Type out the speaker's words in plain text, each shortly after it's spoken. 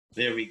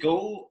There we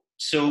go.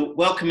 So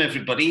welcome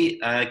everybody.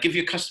 Give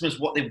your customers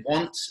what they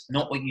want,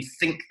 not what you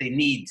think they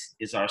need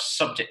is our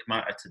subject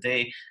matter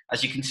today.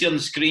 As you can see on the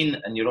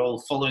screen, and you're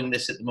all following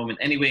this at the moment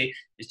anyway,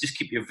 is just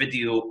keep your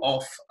video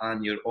off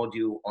and your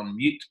audio on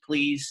mute,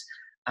 please.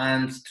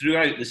 And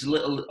throughout, there's a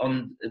little,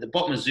 on at the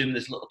bottom of Zoom,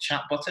 there's a little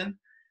chat button.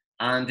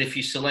 And if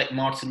you select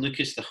Martin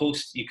Lucas, the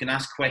host, you can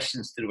ask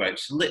questions throughout.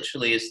 So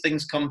literally, as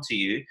things come to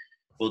you,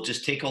 we'll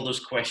just take all those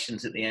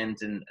questions at the end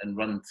and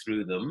run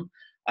through them.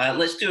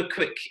 Let's do a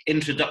quick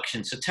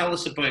introduction. So tell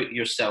us about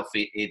yourself,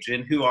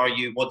 Adrian. Who are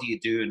you? What do you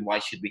do? And why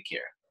should we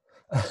care?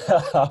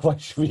 Why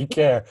should we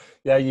care?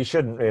 Yeah, you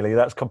shouldn't really.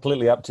 That's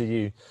completely up to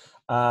you.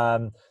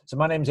 So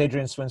my name is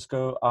Adrian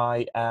Swinscoe.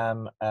 I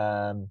am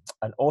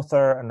an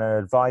author and an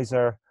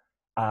advisor.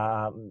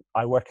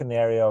 I work in the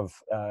area of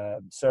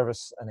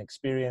service and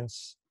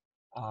experience.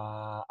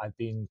 I've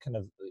been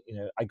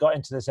I got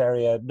into this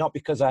area not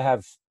because I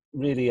have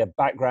really a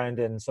background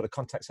in sort of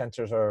contact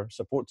centers or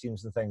support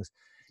teams and things,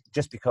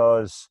 just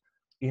because,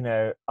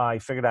 I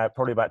figured out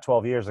probably about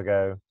 12 years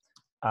ago,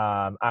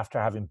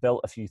 after having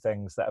built a few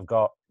things that have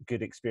got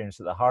good experience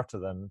at the heart of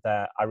them,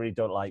 that I really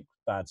don't like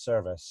bad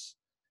service.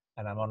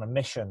 And I'm on a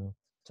mission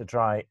to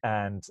try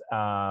and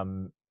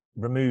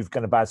remove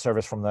kind of bad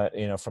service from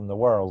the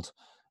world.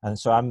 And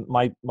so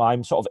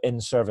I'm sort of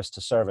in service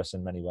to service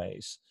in many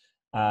ways.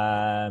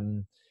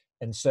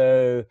 And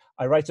so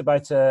I write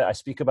about it, I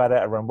speak about it,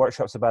 I run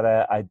workshops about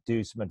it, I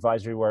do some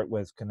advisory work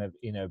with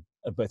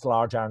both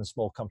large and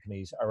small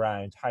companies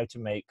around how to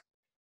make,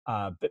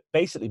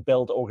 basically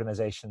build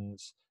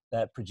organizations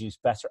that produce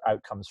better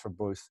outcomes for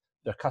both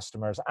their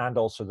customers and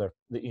also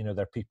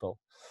their people.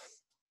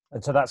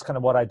 And so that's kind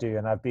of what I do.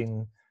 And I've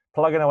been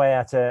plugging away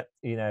at it,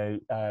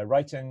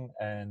 writing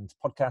and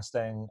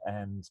podcasting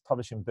and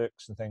publishing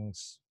books and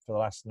things for the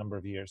last number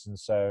of years. And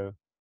so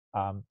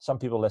some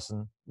people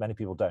listen, many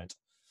people don't.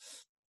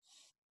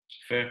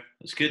 Fair,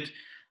 that's good.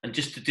 And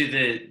just to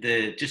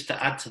do just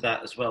to add to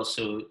that as well.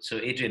 So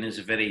Adrian is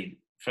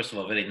first of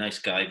all, very nice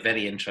guy,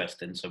 very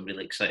interesting. So I'm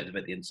really excited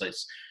about the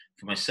insights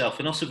for myself,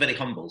 and also very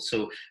humble.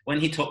 So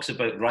when he talks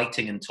about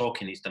writing and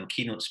talking, he's done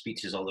keynote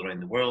speeches all around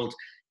the world.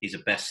 He's a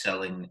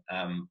best-selling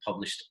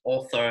published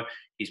author.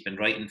 He's been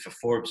writing for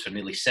Forbes for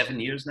nearly 7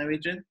 years now,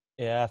 Adrian.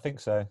 Yeah, I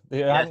think so. They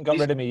haven't got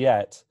rid of me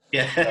yet.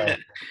 Yeah, So.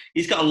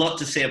 He's got a lot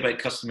to say about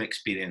customer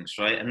experience,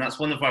 right? And that's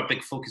one of our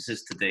big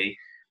focuses today.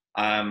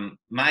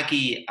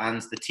 Maggie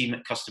and the team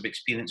at Customer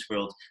Experience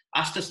World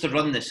asked us to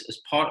run this as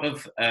part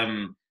of,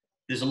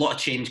 there's a lot of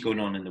change going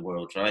on in the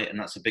world, right? And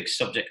that's a big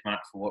subject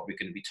matter for what we're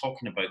going to be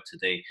talking about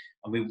today.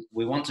 And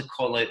we want to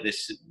call out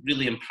this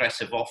really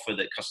impressive offer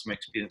that Customer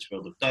Experience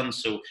World have done.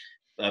 So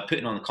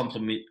putting on a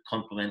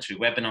complimentary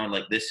webinar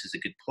like this is a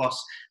good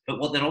plus. But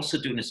what they're also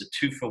doing is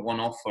a 2-for-1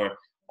 offer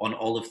on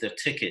all of their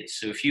tickets.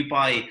 So if you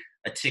buy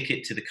a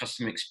ticket to the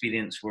Customer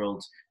Experience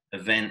World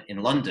event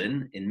in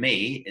London in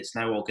May, it's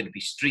now all going to be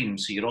streamed.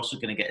 So you're also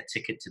going to get a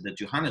ticket to the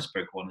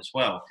Johannesburg one as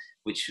well,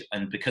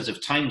 and because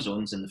of time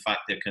zones and the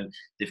fact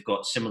they've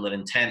got similar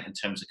intent in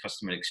terms of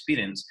customer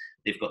experience,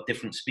 they've got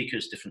different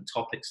speakers, different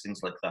topics,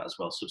 things like that as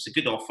well. So it's a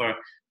good offer.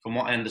 From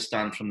what I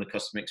understand from the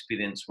Customer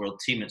Experience World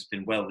team, it's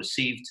been well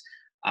received.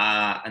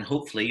 And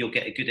hopefully you'll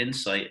get a good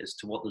insight as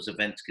to what those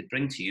events could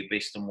bring to you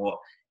based on what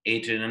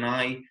Adrian and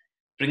I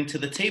bring to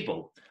the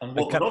table. And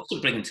what we're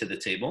also bringing to the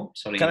table,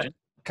 Adrian.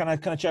 Can I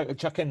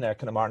chuck in there,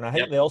 Martin? I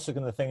think the also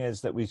the thing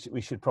is that we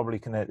should probably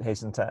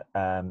hasten to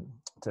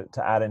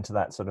add into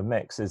that sort of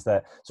mix is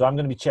that, so I'm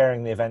going to be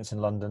chairing the events in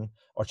London,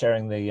 or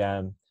chairing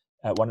the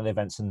one of the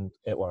events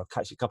or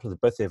actually a couple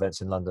of both the events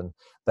in London.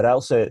 But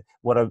also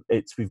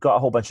we've got a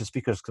whole bunch of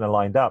speakers kind of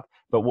lined up,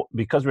 but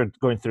because we're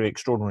going through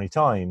extraordinary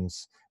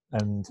times,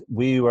 and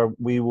we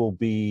will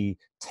be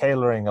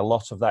tailoring a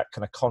lot of that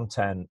kind of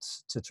content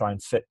to try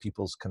and fit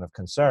people's kind of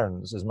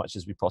concerns as much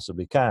as we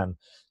possibly can.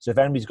 So if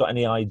anybody's got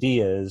any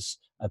ideas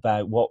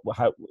about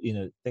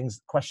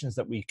questions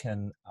that we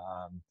can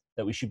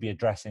that we should be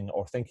addressing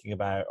or thinking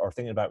about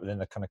within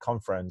the kind of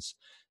conference,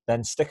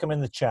 then stick them in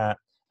the chat,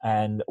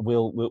 and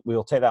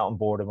we'll take that on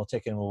board, and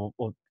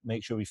we'll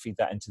make sure we feed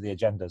that into the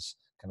agendas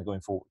kind of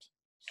going forward.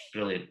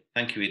 Brilliant,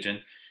 thank you,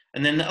 Adrian.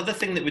 And then the other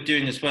thing that we're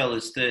doing as well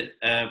is that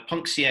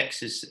Punk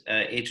CX is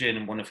Adrian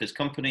and one of his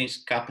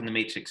companies. Gap in the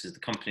Matrix is the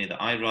company that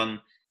I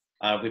run.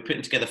 We're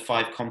putting together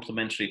 5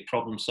 complimentary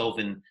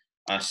problem-solving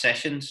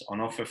sessions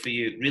on offer for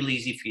you. Really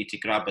easy for you to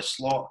grab a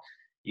slot.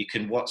 You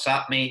can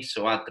WhatsApp me,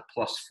 so add the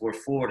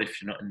 +44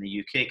 if you're not in the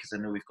UK, because I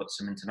know we've got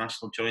some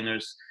international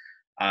joiners.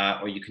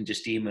 Or you can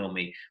just email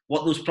me.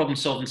 What those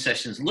problem-solving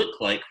sessions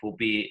look like will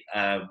be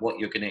what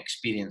you're going to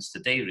experience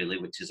today, really,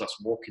 which is us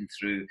walking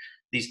through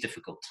these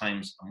difficult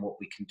times and what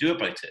we can do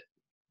about it.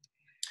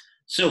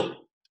 So,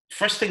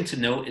 first thing to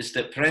note is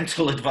that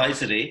parental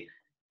advisory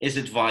is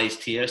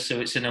advised here.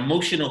 So it's an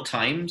emotional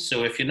time.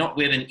 So if you're not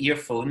wearing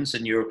earphones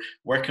and you're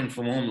working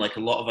from home like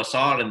a lot of us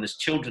are, and there's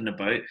children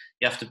about,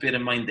 you have to bear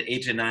in mind that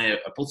Adrian and I are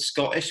both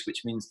Scottish,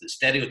 which means that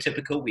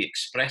stereotypical, we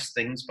express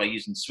things by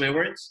using swear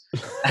words.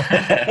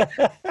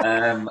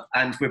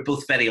 And we're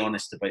both very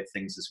honest about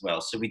things as well.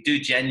 So we do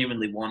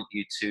genuinely want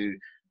you to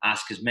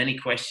ask as many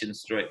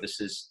questions throughout this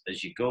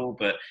as you go,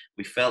 but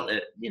we felt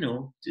that,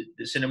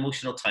 it's an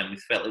emotional time. We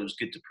felt it was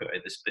good to put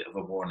out this bit of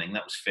a warning.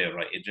 That was fair,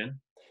 right, Adrian?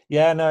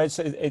 Yeah, no, it's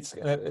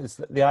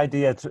the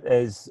idea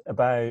is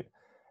about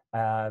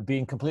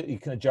being completely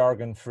kind of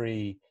jargon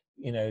free,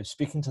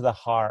 speaking to the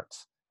heart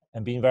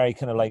and being very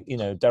kind of like,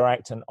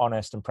 direct and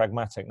honest and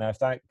pragmatic. Now, if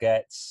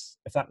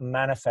that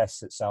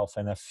manifests itself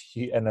in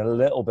a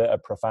little bit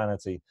of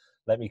profanity,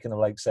 let me kind of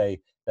like say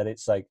that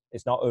it's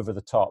not over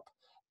the top,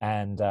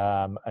 and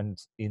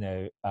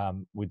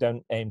we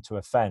don't aim to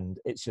offend.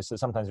 It's just that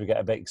sometimes we get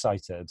a bit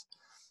excited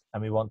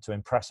and we want to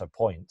impress a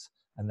point,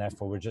 and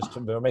therefore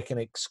we're making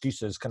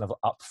excuses kind of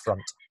up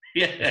front.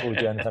 Yeah, before we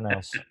do anything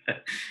else.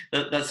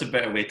 That's a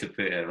better way to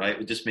put it, right?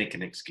 We're just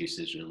making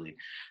excuses, really.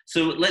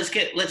 So let's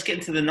get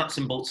into the nuts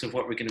and bolts of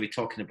what we're going to be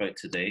talking about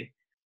today.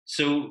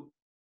 So,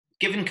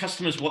 giving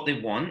customers what they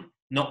want,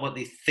 not what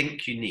they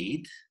think you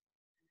need.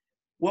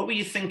 What were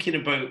you thinking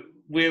about?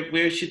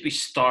 Where should we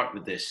start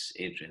with this,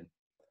 Adrian?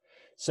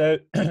 So,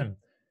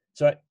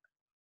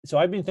 so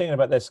I've been thinking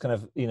about this kind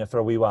of for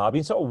a wee while. I've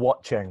been sort of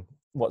watching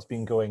what's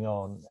been going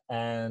on,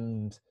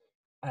 and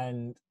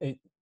it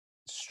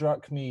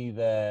struck me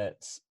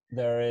that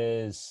there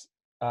is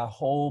a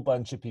whole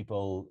bunch of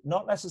people,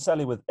 not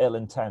necessarily with ill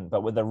intent,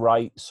 but with the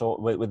right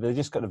sort, where they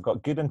just kind of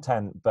got good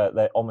intent, but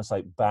they're almost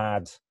like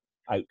bad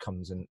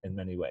outcomes in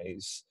many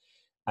ways,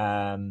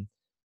 that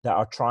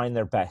are trying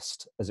their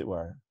best, as it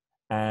were.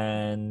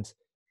 And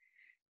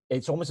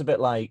it's almost a bit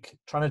like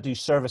trying to do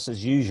service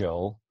as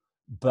usual,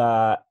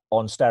 but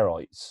on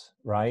steroids,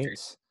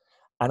 right?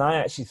 And I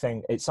actually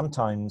think it's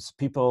sometimes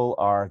people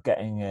are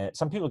getting it,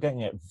 some people are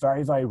getting it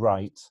very, very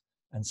right,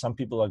 and some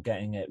people are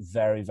getting it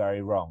very,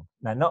 very wrong.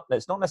 Now,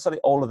 it's not necessarily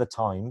all of the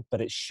time,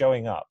 but it's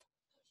showing up.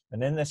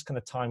 And in this kind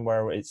of time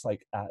where it's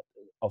like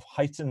of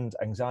heightened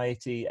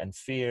anxiety and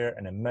fear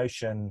and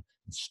emotion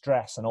and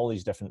stress and all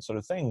these different sort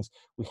of things,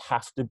 we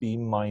have to be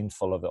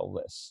mindful of all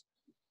this.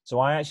 So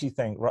I actually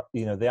think,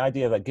 the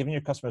idea that giving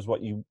your customers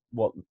what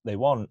they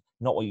want,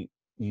 not what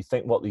you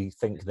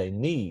think they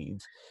need,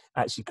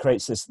 actually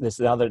creates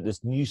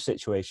this new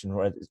situation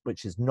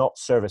which is not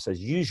service as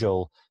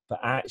usual, but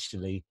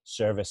actually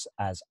service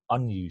as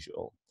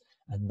unusual.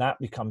 And that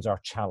becomes our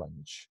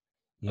challenge,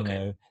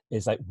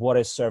 is like, what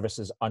is service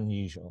as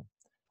unusual?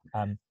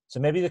 So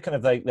maybe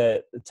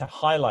to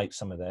highlight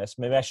some of this,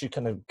 maybe I should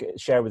kind of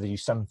share with you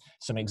some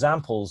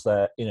examples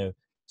that,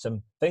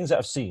 some things that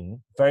I've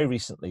seen very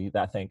recently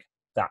that I think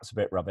that's a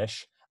bit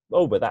rubbish.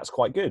 Oh, but that's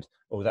quite good.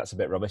 Oh, that's a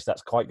bit rubbish.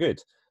 That's quite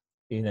good.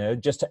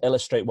 Just to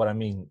illustrate what I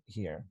mean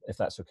here, if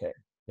that's okay.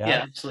 Yeah,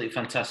 absolutely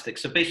fantastic.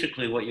 So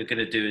basically what you're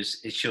going to do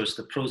is it shows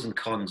the pros and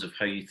cons of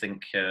how you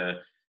think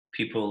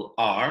people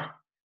are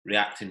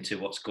reacting to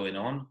what's going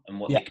on and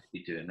what they could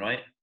be doing,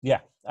 right? Yeah,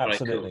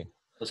 absolutely. Right, cool.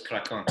 Let's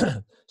crack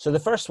on. So the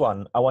first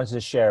one I wanted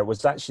to share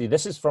was actually,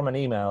 this is from an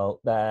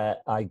email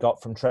that I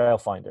got from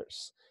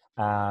Trailfinders.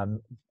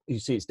 You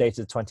see, it's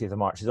dated the 20th of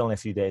March. It's only a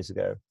few days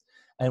ago.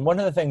 And one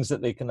of the things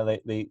that they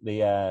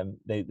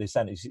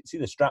sent, you see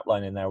the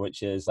strapline in there,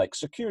 which is like,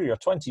 secure your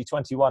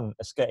 2021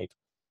 escape.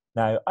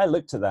 Now, I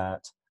looked at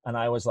that and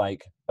I was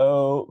like,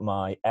 oh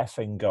my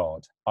effing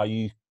God, are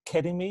you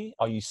kidding me?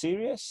 Are you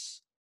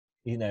serious?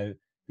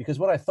 Because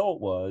what I thought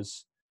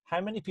was,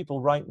 how many people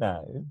right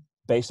now,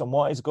 based on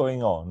what is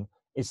going on,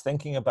 is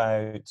thinking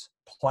about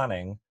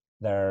planning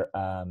their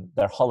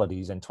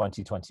holidays in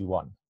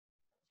 2021?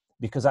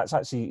 Because that's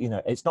actually,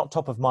 it's not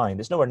top of mind.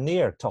 It's nowhere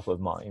near top of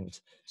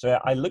mind. So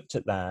I looked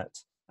at that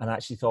and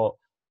actually thought,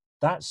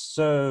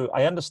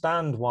 I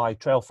understand why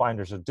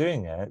Trailfinders are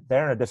doing it.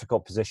 They're in a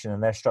difficult position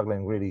and they're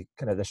struggling really,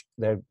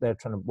 they're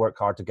trying to work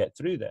hard to get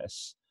through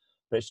this.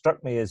 But it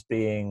struck me as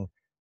being,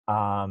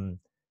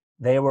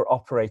 they were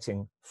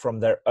operating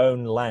from their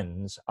own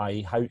lens,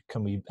 i.e. how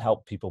can we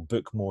help people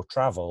book more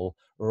travel,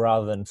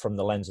 rather than from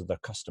the lens of their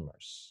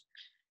customers.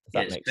 If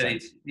that makes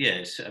sense.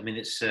 Yes, I mean,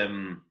 it's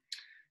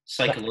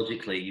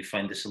psychologically, you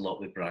find this a lot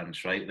with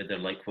brands, right? Where they're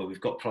like, well,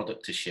 we've got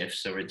product to shift,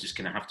 so we're just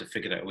going to have to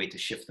figure out a way to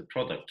shift the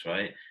product,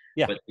 right?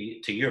 Yeah. But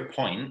to your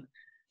point,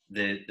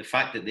 the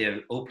fact that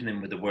they're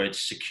opening with the words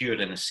secure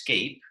and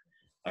escape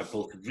are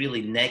both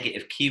really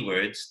negative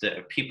keywords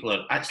that people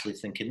are actually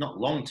thinking not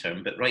long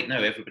term, but right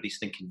now everybody's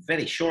thinking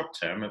very short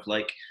term of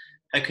like,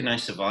 how can I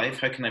survive?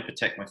 How can I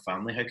protect my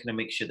family? How can I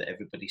make sure that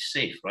everybody's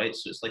safe, right?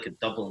 So it's like a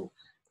double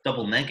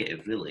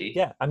negative, really.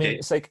 Yeah, I mean,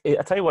 it's like,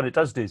 I tell you what it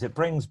does do is it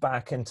brings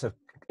back into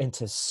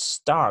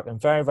stark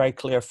and very, very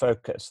clear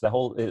focus the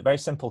whole very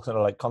simple kind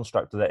of like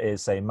construct that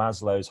is, say,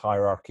 Maslow's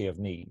hierarchy of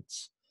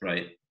needs.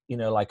 Right.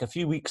 Like a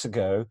few weeks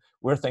ago,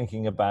 we're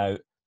thinking about,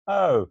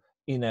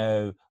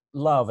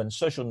 love and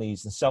social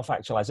needs and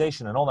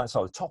self-actualization and all that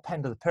sort of top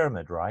end of the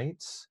pyramid,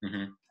 right?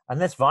 Mm-hmm.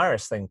 And this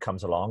virus thing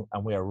comes along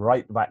and we are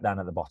right back down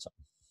at the bottom.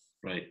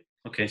 Right.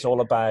 Okay. It's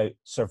all about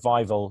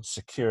survival,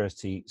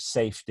 security,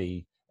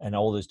 safety, and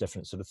all those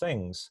different sort of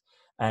things.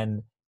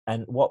 And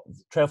what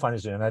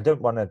Trailfinders do, and I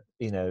don't want to,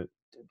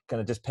 kind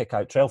of just pick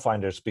out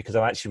Trailfinders, because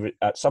I've actually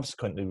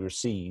subsequently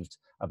received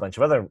a bunch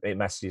of other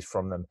messages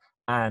from them,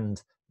 and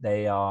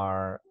they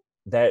are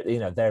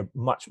they're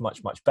much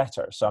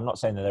better. So I'm not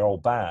saying that they're all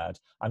bad.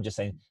 I'm just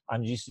saying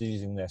I'm used to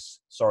using this,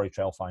 sorry,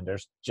 trail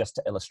finders, just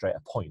to illustrate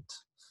a point.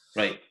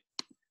 Right.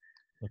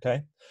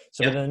 Okay.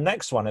 So Yep. then the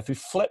next one, if we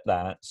flip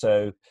that,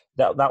 so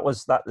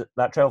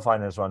that trail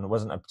finders one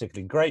wasn't a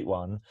particularly great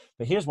one,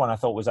 but here's one I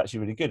thought was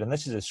actually really good. And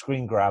this is a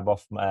screen grab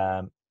off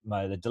the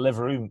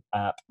Deliveroo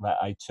app that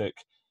I took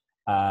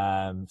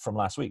from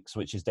last week,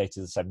 which is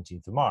dated the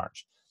 17th of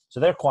March. So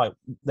they're quite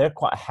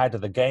ahead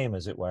of the game,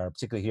 as it were,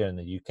 particularly here in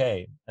the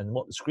UK. And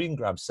what the screen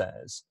grab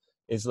says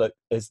is, look,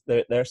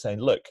 they're saying,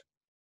 look,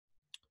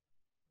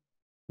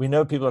 we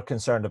know people are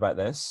concerned about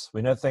this.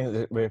 We know things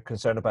that we're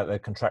concerned about the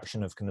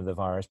contraction of kind of the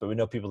virus, but we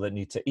know people that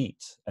need to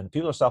eat, and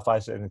people are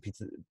self-isolating.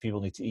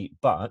 People need to eat,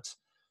 but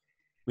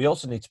we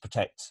also need to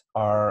protect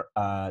our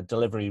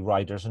delivery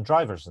riders and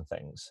drivers and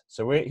things.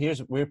 So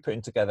we're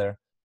putting together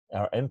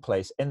in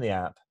place in the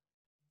app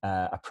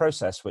a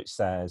process which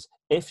says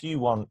if you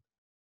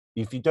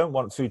don't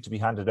want food to be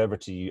handed over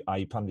to you,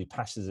 i.e. somebody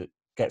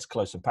gets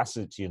close and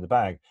passes it to you in the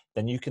bag,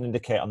 then you can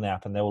indicate on the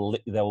app, and they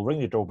will ring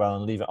your doorbell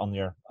and leave it on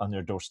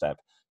your doorstep.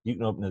 You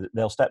can open it,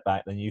 they'll step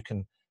back, then you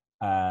can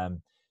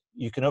open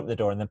the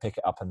door and then pick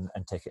it up and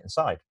take it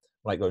inside.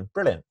 Like, going,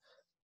 brilliant.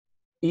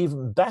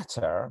 Even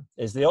better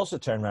is they also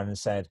turned around and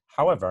said,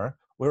 however,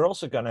 we're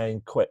also going to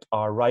equip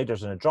our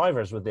riders and our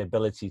drivers with the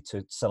ability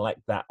to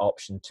select that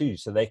option too,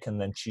 so they can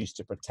then choose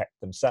to protect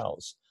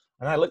themselves.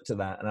 And I looked at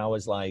that and I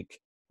was like,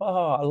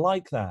 oh, I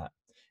like that.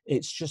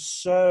 It's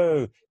just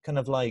so kind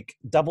of like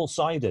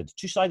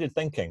two-sided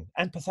thinking,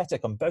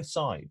 empathetic on both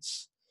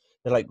sides.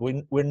 They're like,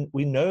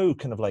 we know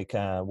kind of like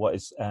what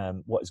is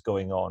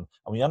going on,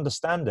 and we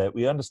understand it.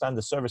 We understand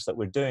the service that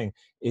we're doing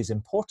is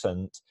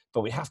important,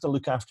 but we have to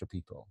look after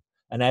people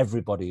and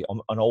everybody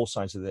on all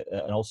sides of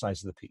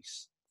the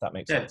piece. If that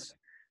makes sense.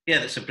 Yeah,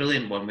 that's a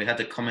brilliant one. We had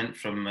a comment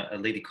from a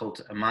lady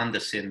called Amanda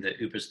saying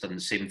that Uber's done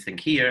the same thing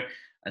here,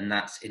 and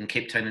that's in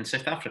Cape Town in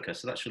South Africa.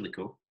 So that's really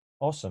cool.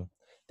 Awesome.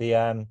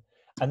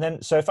 And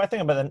then, so if I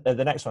think about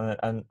the next one,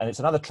 and it's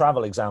another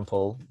travel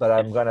example, but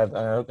I'm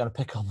gonna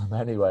pick on them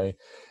anyway,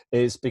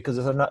 is because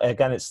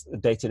it's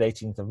dated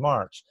 18th of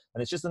March,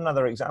 and it's just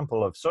another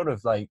example of sort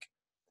of like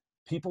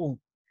people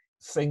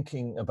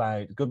thinking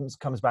about,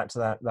 comes back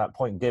to that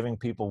point, giving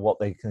people what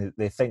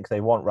they think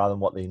they want rather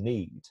than what they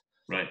need.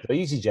 Right. So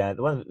EasyJet,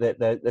 the one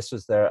this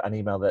was an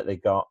email that they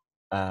got,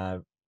 I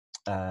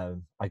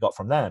got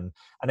from them,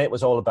 and it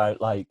was all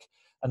about like,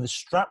 and the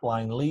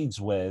strapline leads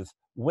with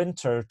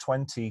winter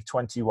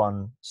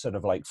 2021 sort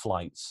of like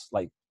flights,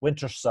 like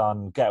winter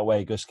sun,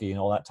 getaway, go ski, and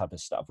all that type of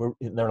stuff.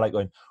 They're like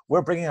going,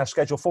 we're bringing our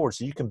schedule forward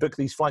so you can book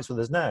these flights with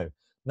us now.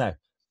 Now,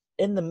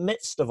 in the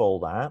midst of all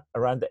that,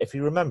 if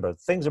you remember,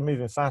 things are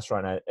moving fast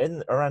right now.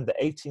 Around the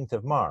 18th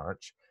of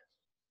March,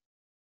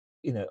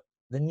 the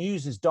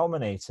news is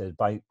dominated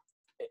by,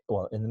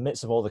 well, in the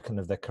midst of all the kind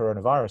of the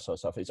coronavirus sort of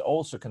stuff, it's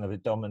also kind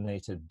of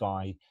dominated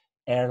by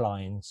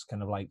airlines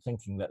kind of like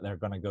thinking that they're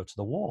going to go to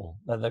the wall,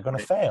 that they're going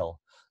to fail.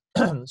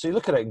 So you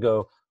look at it and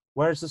go,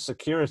 where's the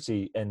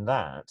security in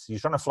that? You're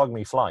trying to flog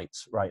me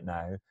flights right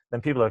now.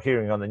 Then people are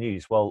hearing on the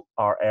news, well,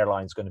 our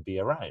airline's going to be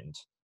around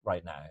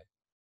right now,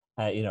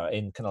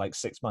 in kind of like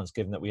 6 months,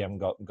 given that we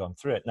haven't gone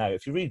through it. Now,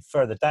 if you read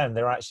further down,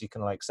 they're actually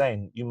kind of like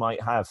saying you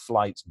might have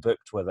flights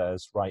booked with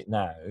us right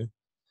now,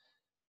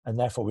 and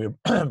therefore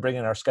we're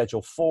bringing our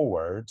schedule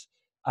forward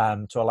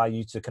to allow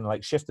you to kind of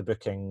like shift the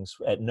bookings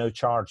at no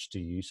charge to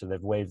you. So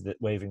they've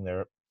waiving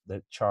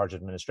the charge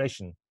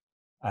administration,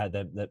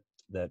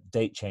 the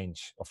date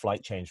change or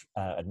flight change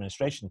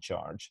administration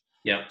charge.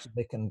 Yeah. So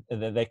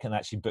they can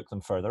actually book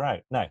them further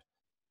out. Now,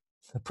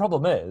 the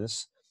problem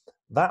is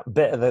that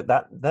bit of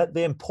that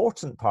the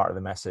important part of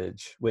the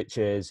message, which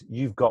is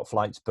you've got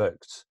flights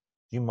booked,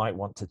 you might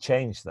want to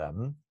change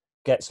them,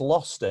 gets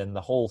lost in the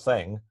whole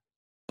thing.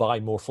 Buy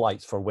more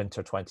flights for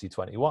winter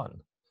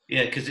 2021.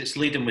 Yeah, because it's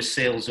leading with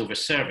sales over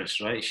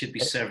service, right? It should be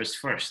service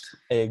first.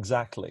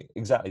 Exactly.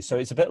 So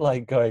it's a bit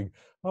like going,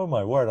 oh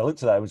my word, I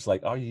looked at that, I was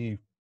like, are you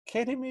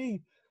kidding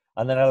me?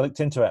 And then I looked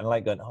into it and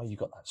like going, oh, you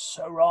got that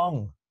so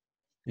wrong.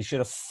 You should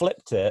have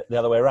flipped it the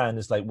other way around.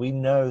 It's like, we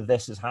know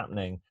this is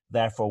happening,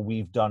 therefore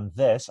we've done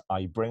this.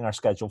 I bring our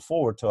schedule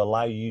forward to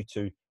allow you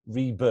to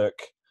rebook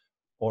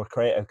or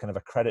create a kind of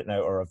a credit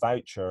note or a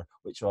voucher,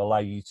 which will allow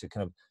you to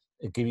kind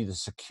of give you the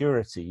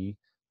security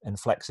and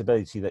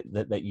flexibility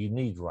that you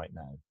need right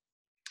now.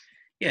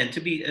 Yeah, and to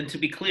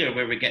be clear,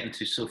 where we're getting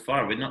to so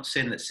far, we're not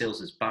saying that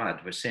sales is bad.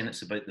 We're saying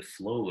it's about the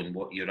flow and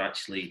what you're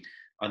actually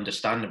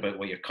understanding about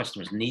what your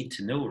customers need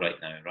to know right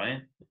now,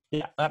 right?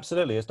 Yeah,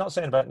 absolutely. It's not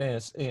saying about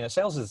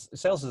sales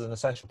is an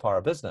essential part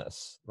of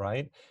business,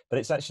 right? But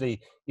it's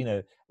actually,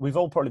 we've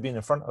all probably been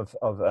in front of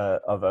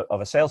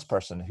a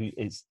salesperson who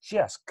is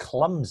just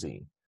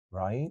clumsy,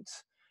 right?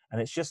 And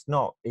it's just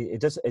not.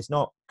 It's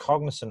not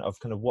cognizant of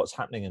kind of what's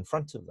happening in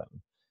front of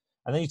them.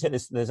 And then you take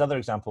this other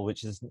example,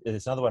 which is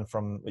another one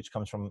which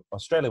comes from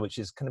Australia, which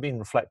is kind of being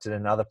reflected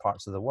in other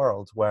parts of the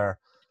world, where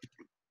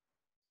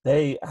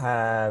They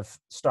have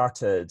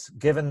started,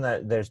 given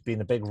that there's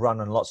been a big run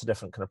on lots of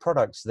different kind of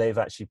products, they've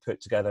actually put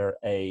together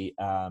a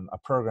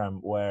program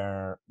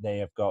where they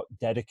have got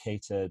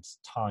dedicated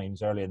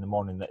times early in the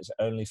morning that is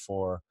only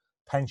for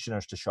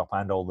pensioners to shop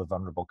and all the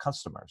vulnerable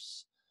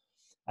customers.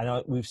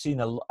 And we've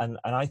seen and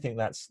I think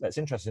that's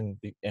interesting,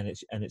 and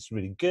it's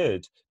really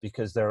good,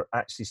 because they're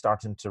actually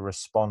starting to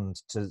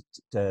respond to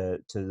the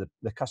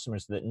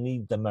customers that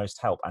need the most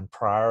help and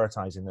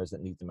prioritizing those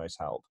that need the most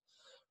help,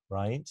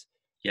 right?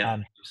 Yeah,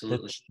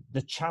 absolutely.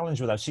 The challenge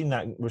with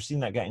we're seeing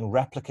that getting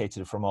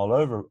replicated from all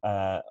over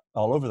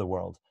the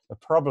world. The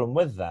problem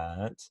with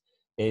that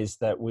is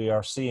that we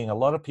are seeing a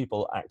lot of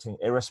people acting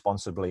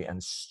irresponsibly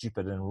and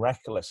stupid and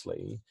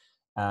recklessly,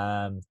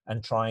 and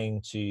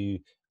trying to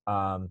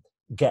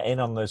get in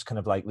on those kind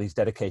of like these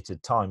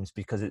dedicated times,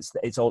 because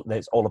it's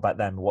all about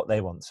them, what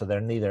they want. So they're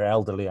neither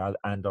elderly or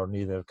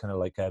neither kind of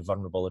like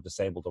vulnerable or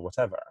disabled or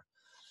whatever.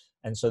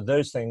 And so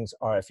those things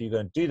are, if you're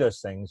going to do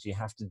those things, you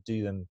have to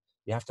do them.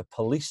 You have to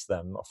police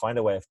them, or find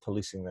a way of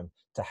policing them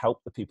to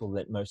help the people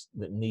that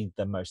need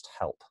the most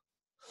help.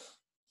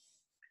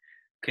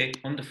 Okay,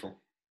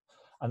 wonderful.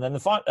 And then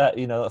not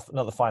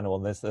the final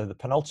one. There's the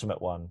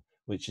penultimate one,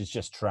 which is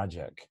just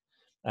tragic.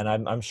 And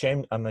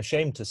I'm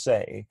ashamed to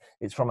say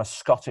it's from a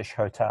Scottish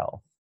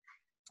hotel.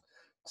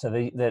 So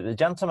the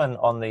gentleman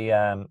on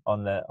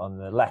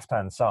the left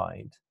hand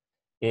side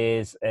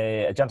is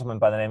a gentleman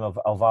by the name of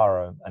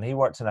Alvaro, and he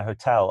worked in a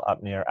hotel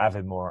up near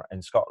Aviemore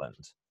in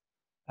Scotland.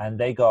 And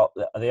they all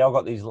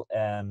got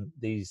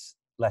these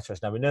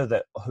letters. Now we know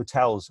that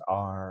hotels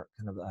are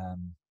kind of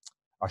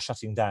are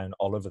shutting down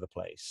all over the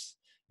place,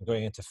 and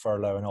going into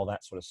furlough and all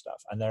that sort of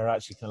stuff. And they're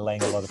actually kind of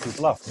laying a lot of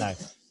people off now.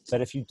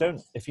 But if you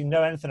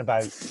know anything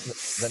about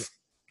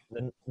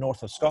the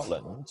north of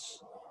Scotland,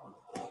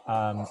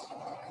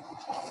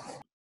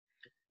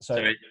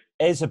 Sorry.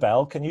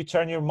 Isabel, can you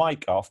turn your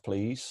mic off,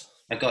 please?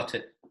 I got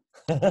it.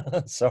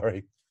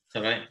 Sorry.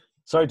 All right.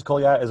 Sorry to call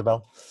you out,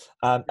 Isabel.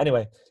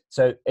 Anyway,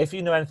 so if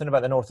you know anything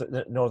about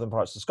the northern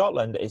parts of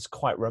Scotland, it's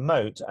quite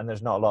remote and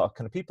there's not a lot of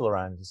kind of people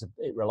around.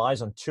 It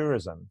relies on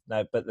tourism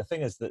now. But the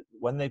thing is that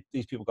when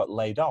these people got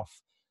laid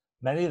off,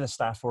 many of the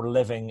staff were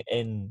living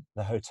in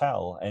the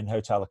hotel, in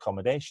hotel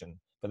accommodation.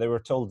 But they were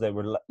told they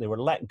were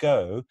let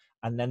go,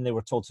 and then they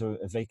were told to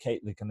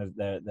vacate the kind of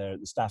the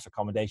staff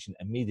accommodation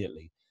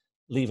immediately,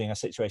 leaving a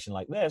situation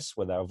like this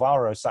where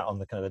Alvaro sat on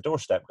the kind of the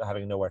doorstep,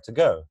 having nowhere to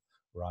go,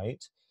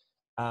 right?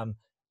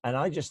 And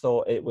I just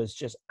thought it was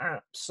just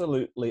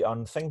absolutely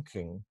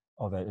unthinking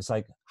of it. It's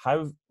like,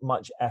 how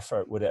much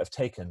effort would it have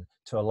taken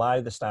to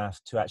allow the staff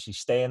to actually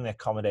stay in the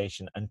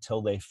accommodation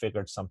until they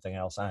figured something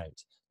else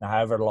out? Now,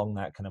 however long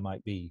that kind of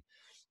might be.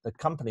 The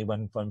company,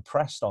 when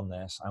pressed on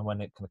this, and when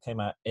it kind of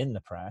came out in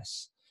the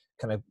press,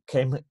 kind of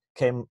came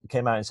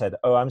out and said,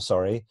 "Oh, I'm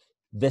sorry,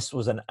 this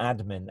was an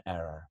admin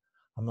error."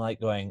 I'm like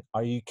going,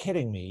 "Are you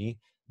kidding me?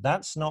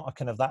 That's not a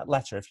kind of that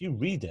letter. If you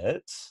read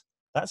it,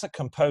 that's a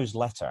composed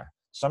letter.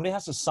 Somebody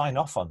has to sign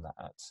off on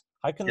that.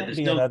 How can that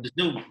be?" There's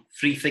no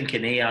free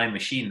thinking AI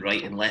machine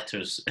writing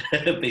letters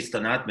based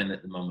on admin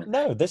at the moment.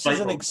 No, this is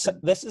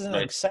an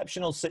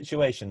exceptional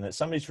situation that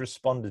somebody's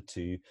responded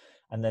to,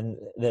 and then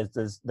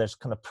there's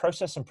kind of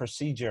process and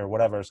procedure,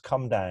 whatever has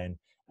come down,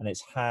 and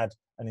it's had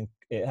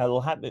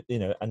it'll have,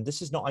 and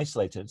this is not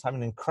isolated. It's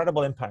having an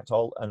incredible impact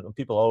on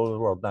people all over the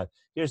world. Now,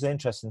 here's the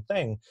interesting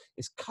thing: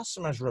 is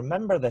customers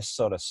remember this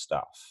sort of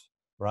stuff,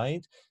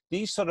 right?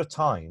 These sort of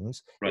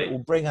times, right. It will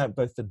bring out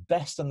both the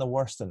best and the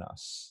worst in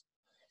us.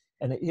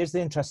 And here's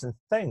the interesting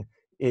thing: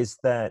 is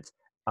that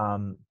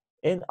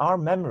in our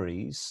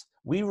memories,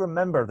 we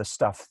remember the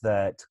stuff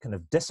that kind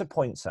of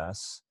disappoints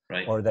us,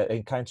 right, or that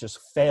encounters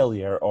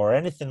failure, or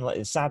anything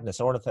like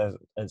sadness, or anything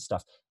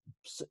stuff,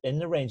 in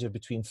the range of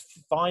between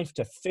 5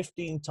 to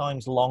 15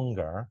 times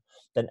longer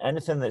than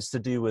anything that's to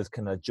do with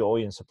kind of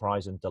joy and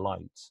surprise and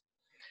delight.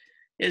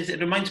 It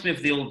reminds me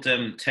of the old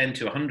 10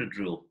 to 100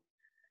 rule.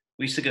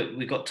 We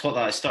got taught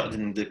that. I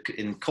started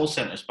in call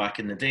centers back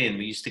in the day, and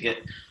we used to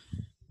get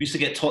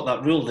taught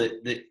that rule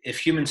that if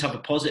humans have a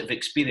positive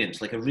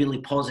experience, like a really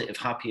positive,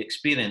 happy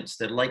experience,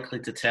 they're likely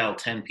to tell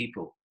 10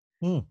 people.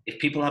 If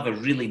people have a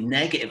really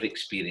negative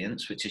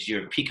experience, which is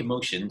your peak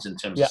emotions in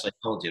terms of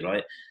psychology,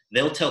 right,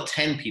 they'll tell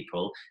 10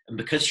 people. And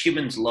because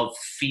humans love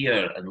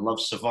fear and love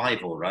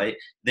survival, right,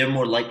 they're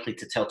more likely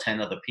to tell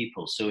 10 other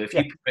people. So if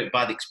you put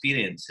bad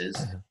experiences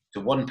to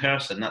one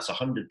person, that's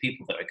 100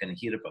 people that are going to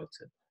hear about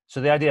it.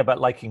 So the idea about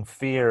liking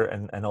fear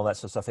and all that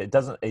sort of stuff,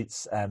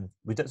 it's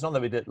not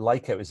that we didn't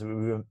like it, it's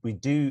we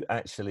do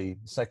actually,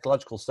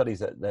 psychological studies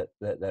that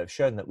have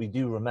shown that we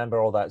do remember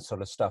all that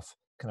sort of stuff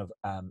kind of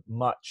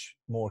much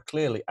more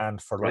clearly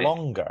and for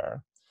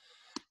longer,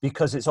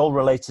 because it's all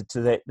related to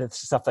the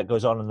stuff that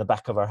goes on in the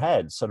back of our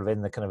head, sort of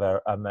in the kind of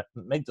our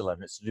amygdala,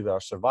 and it's to do with our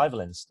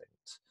survival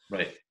instinct.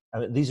 Right. I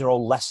mean, these are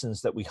all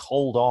lessons that we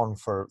hold on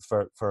for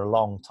a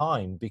long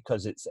time,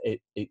 because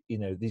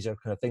these are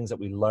kind of things that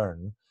we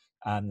learn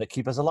and that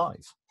keep us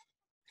alive.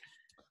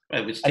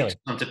 Right, which takes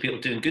time to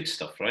people doing good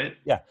stuff, right?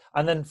 Yeah,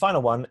 and then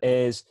final one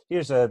is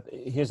here's a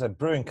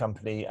brewing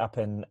company up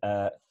in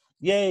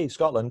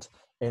Scotland,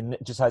 in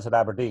just outside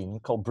Aberdeen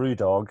called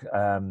Brewdog.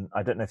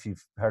 I don't know if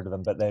you've heard of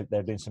them, but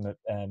they're doing some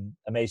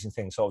amazing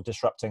things, sort of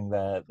disrupting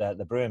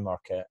the brewing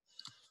market.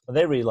 And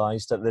they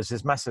realised that there's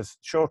this massive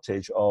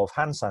shortage of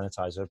hand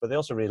sanitizer, but they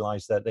also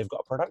realised that they've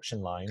got a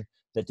production line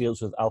that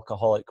deals with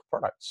alcoholic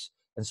products.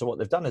 And so what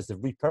they've done is they've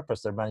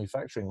repurposed their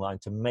manufacturing line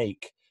to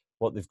make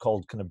what they've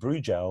called kind of brew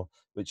gel,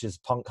 which is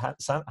punk hand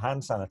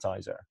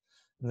sanitizer.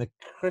 And the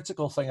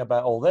critical thing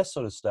about all this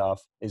sort of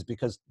stuff is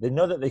because they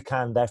know that they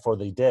can, therefore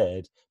they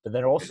did, but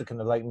they're also kind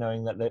of like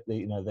knowing that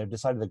they've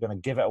decided they're going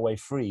to give it away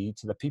free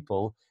to the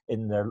people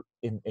in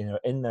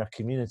their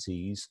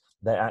communities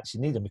that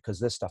actually need them, because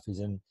this stuff is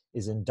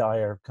in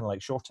dire kind of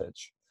like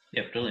shortage.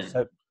 Yeah, brilliant.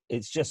 So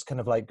it's just kind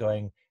of like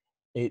going,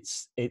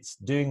 it's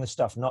doing the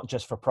stuff not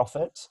just for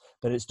profit,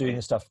 but it's doing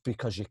the stuff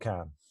because you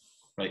can.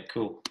 Right,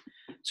 cool.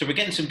 So we're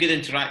getting some good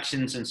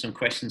interactions and some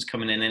questions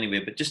coming in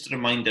anyway, but just a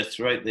reminder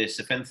throughout this,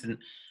 if anything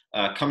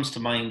comes to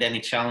mind, any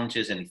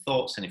challenges, any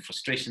thoughts, any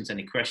frustrations,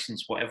 any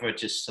questions, whatever,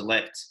 just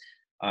select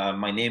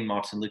my name,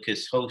 Martin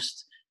Lucas,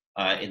 host,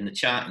 in the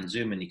chat and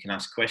Zoom, and you can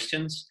ask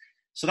questions.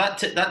 So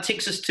that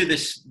takes us to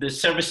the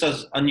service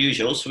as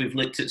unusual. So we've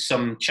looked at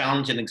some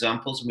challenging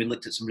examples and we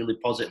looked at some really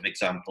positive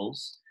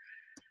examples.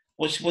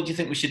 What do you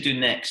think we should do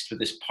next with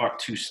this part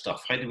 2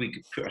 stuff? How do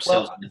we put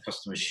ourselves in the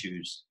customer's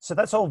shoes? So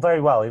that's all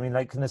very well. I mean,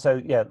 like,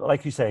 so yeah,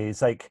 like you say,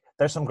 it's like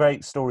there's some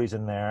great stories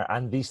in there,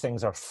 and these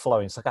things are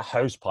flowing. It's like a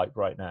hose pipe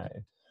right now.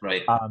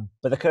 Right.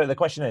 But the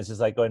question is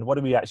like going, what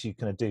are we actually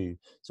going to do?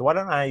 So why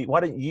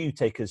don't you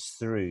take us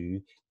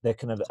through the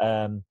kind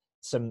of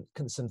some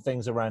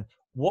things around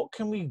what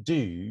can we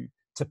do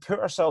to put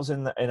ourselves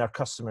in our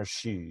customers'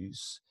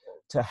 shoes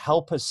to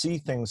help us see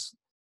things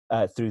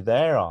through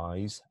their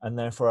eyes, and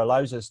therefore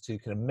allows us to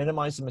kind of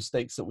minimize the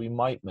mistakes that we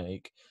might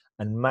make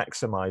and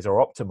maximize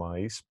or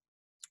optimize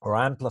or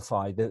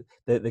amplify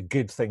the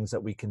good things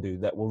that we can do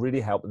that will really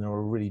help and that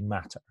will really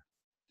matter.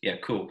 Yeah,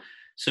 cool.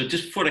 So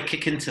just before I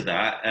kick into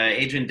that,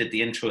 Adrian did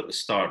the intro at the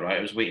start, right?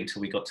 I was waiting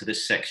until we got to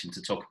this section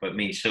to talk about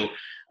me. So,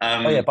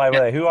 by the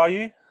way, who are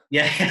you?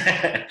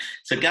 Yeah.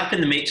 So Gap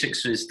in the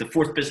Matrix was the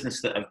 4th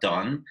business that I've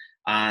done.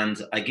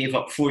 And I gave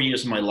up 4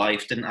 years of my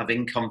life, didn't have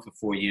income for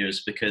 4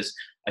 years because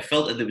I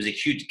felt that there was a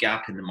huge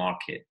gap in the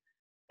market.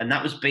 And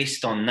that was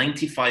based on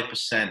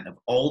 95% of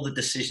all the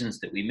decisions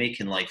that we make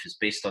in life is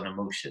based on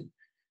emotion.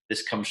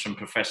 This comes from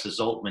Professor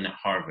Zaltman at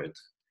Harvard.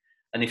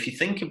 And if you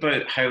think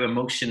about how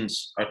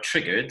emotions are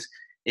triggered,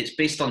 it's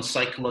based on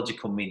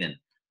psychological meaning.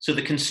 So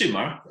the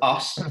consumer,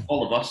 us,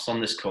 all of us on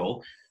this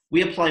call,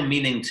 we apply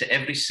meaning to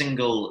every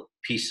single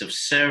piece of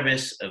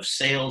service, of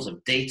sales,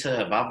 of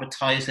data, of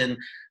advertising.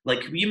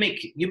 Like you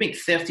make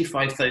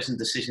 35,000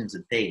 decisions a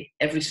day,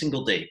 every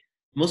single day,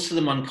 most of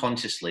them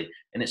unconsciously.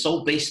 And it's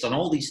all based on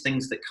all these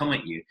things that come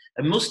at you.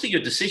 And most of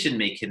your decision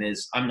making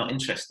is, I'm not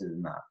interested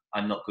in that.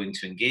 I'm not going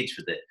to engage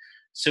with it.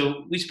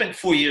 So we spent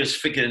 4 years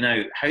figuring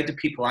out how do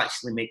people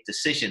actually make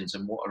decisions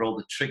and what are all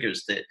the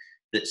triggers that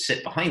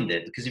sit behind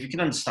it. Because if you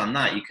can understand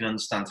that, you can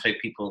understand how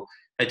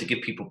to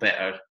give people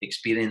better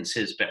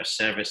experiences, better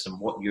service, and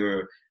what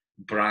your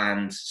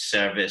brand,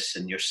 service,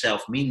 and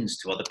yourself means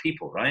to other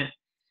people, right?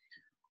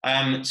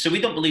 So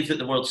we don't believe that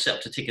the world's set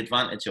up to take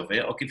advantage of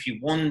it. I'll give you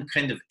one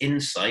kind of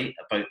insight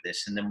about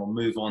this, and then we'll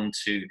move on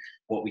to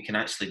what we can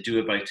actually do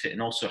about it,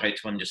 and also how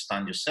to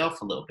understand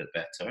yourself a little bit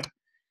better.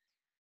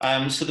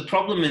 So the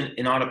problem,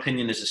 in our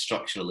opinion, is a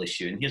structural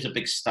issue, and here's a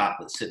big stat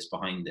that sits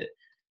behind it.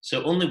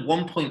 So only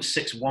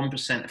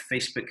 1.61% of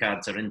Facebook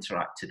ads are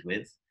interacted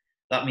with.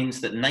 That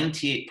means that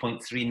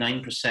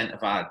 98.39%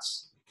 of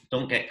ads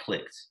don't get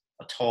clicked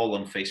at all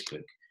on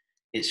Facebook.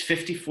 It's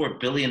 $54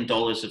 billion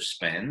of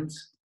spend,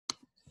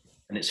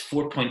 and it's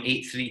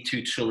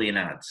 4.832 trillion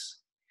ads.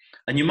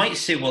 And you might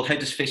say, well, how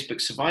does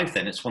Facebook survive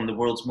then? It's one of the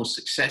world's most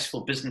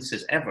successful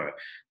businesses ever.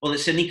 Well,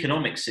 it's an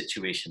economic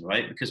situation,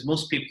 right? Because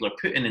most people are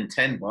putting in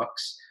 $10,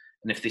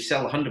 and if they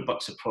sell $100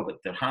 a product,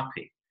 they're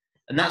happy.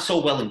 And that's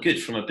all well and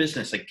good from a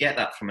business. I get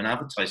that from an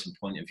advertising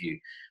point of view.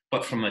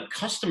 But from a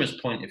customer's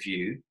point of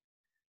view,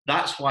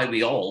 that's why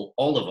we all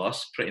of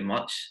us pretty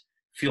much,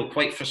 feel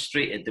quite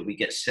frustrated that we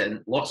get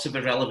sent lots of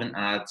irrelevant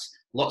ads,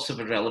 lots of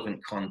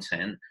irrelevant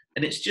content.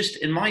 And it's just,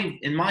 in my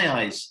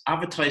eyes,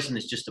 advertising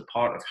is just a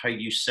part of how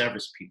you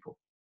service people.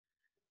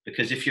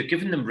 Because if you're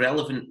giving them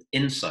relevant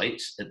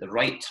insights at the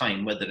right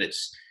time, whether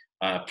it's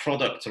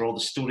product or all the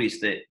stories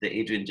that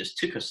Adrian just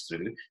took us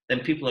through, then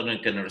people are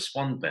going to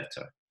respond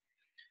better.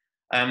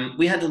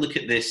 We had to look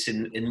at this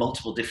in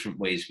multiple different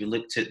ways. We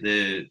looked at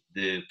the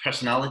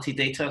personality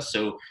data.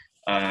 So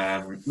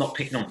not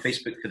picking on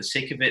Facebook for the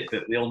sake of it,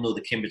 but we all know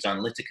the Cambridge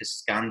Analytica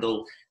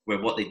scandal, where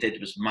what they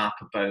did was map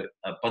about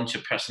a bunch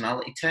of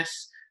personality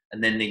tests.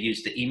 And then they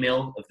used the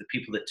email of the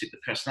people that took the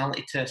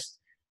personality test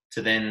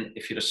to then,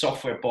 if you're a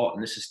software bot,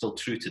 and this is still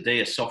true today,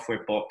 a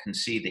software bot can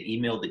see the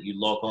email that you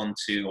log on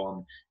to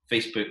on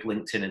Facebook,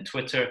 LinkedIn, and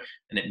Twitter,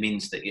 and it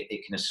means that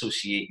it can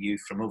associate you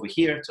from over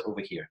here to over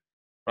here,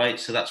 right?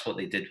 So that's what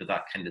they did with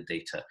that kind of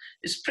data.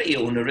 It's pretty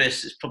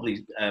onerous. It's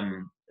probably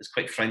it's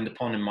quite frowned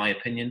upon, in my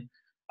opinion.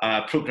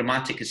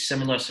 Programmatic is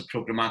similar. So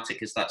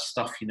programmatic is that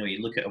stuff, you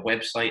look at a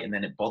website and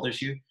then it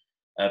bothers you.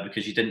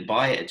 because you didn't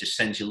buy it. It just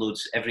sends you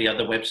loads. Every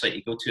other website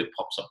you go to, it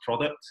pops up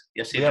product.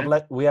 Yes,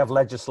 Adrian? We have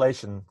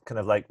legislation kind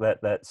of like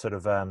that sort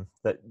of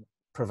that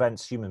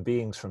prevents human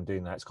beings from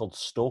doing that. It's called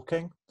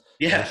stalking.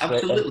 Yeah,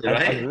 absolutely,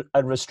 right?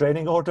 And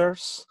restraining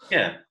orders.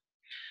 Yeah.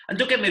 And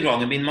don't get me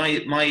wrong, I mean,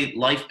 my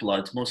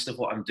lifeblood, most of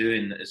what I'm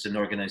doing as an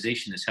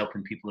organization is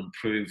helping people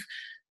improve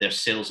their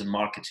sales and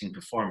marketing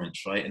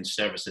performance, right? And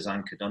services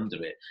anchored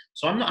under it.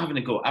 So I'm not having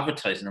to go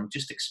advertising. I'm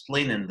just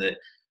explaining that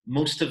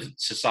most of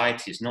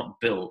society is not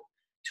built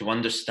to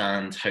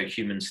understand how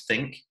humans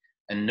think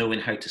and knowing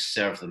how to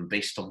serve them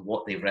based on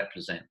what they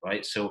represent,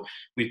 right? So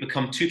we've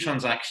become too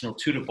transactional,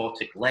 too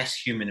robotic, less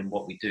human in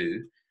what we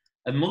do.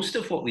 And most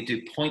of what we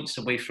do points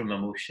away from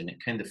emotion.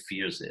 It kind of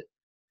fears it.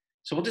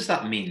 So what does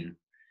that mean?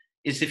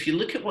 Is if you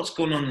look at what's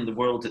going on in the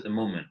world at the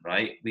moment,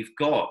 right, we've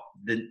got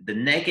the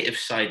negative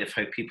side of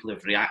how people are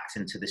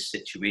reacting to this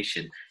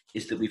situation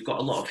is that we've got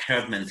a lot of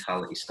herd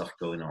mentality stuff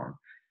going on.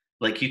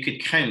 Like you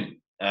could count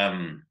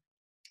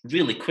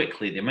really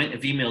quickly the amount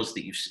of emails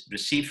that you've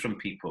received from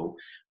people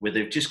where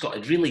they've just got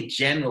a really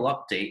general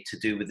update to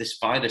do with this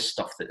virus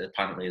stuff that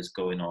apparently is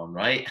going on,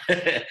 right?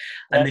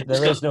 And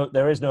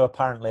there is no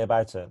apparently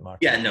about it, Mark.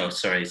 Yeah, no,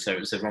 sorry. So it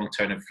was a wrong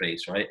turn of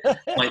phrase, right?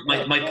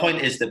 My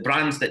point is that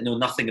brands that know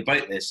nothing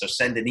about this are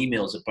sending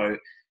emails about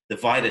the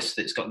virus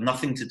that's got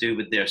nothing to do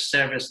with their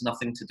service,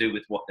 nothing to do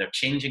with what they're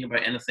changing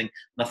about anything,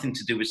 nothing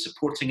to do with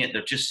supporting it.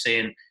 They're just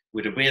saying,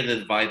 we're aware of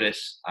the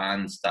virus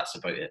and that's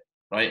about it,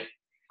 right?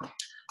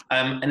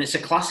 And it's a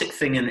classic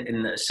thing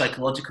in the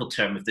psychological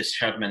term of this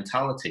herd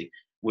mentality,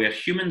 where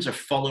humans are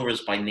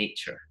followers by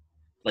nature.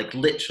 Like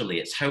literally,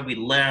 it's how we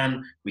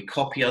learn, we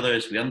copy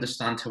others, we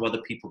understand how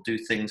other people do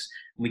things,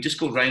 and we just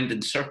go round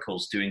in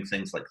circles doing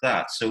things like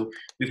that. So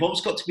we've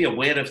always got to be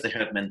aware of the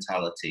herd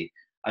mentality.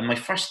 And my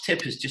first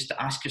tip is just to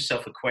ask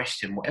yourself a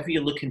question. Whatever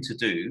you're looking to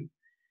do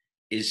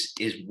is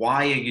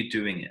why are you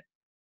doing it?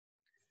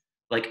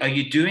 Like, are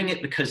you doing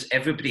it because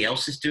everybody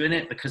else is doing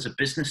it? Because a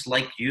business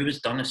like you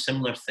has done a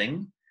similar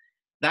thing?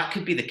 That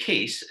could be the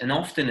case. And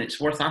often it's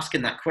worth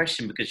asking that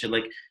question because you're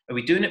like, are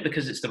we doing it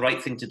because it's the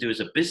right thing to do as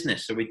a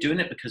business? Or are we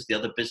doing it because the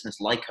other business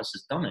like us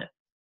has done it?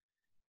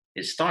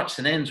 It starts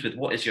and ends with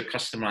what is your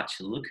customer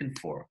actually looking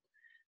for?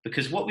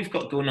 Because what we've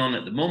got going on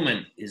at the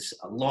moment is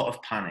a lot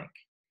of panic.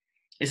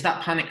 Is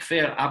that panic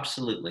fair?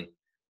 Absolutely.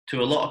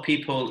 To a lot of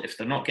people, if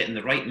they're not getting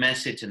the right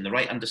message and the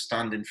right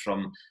understanding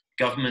from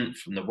government,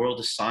 from the world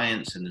of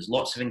science, and there's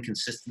lots of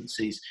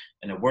inconsistencies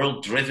in a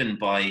world driven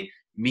by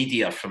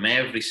media from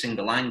every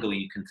single angle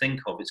you can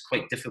think of, it's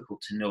quite difficult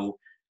to know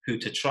who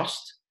to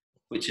trust,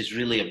 which is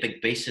really a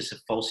big basis of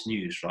false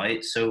news,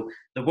 right? So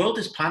the world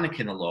is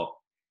panicking a lot.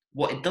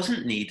 What it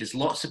doesn't need is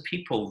lots of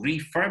people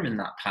reaffirming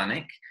that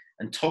panic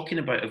and talking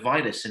about a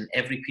virus in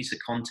every piece of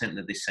content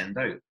that they send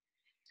out.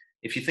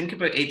 If you think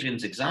about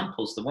Adrian's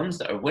examples, the ones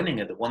that are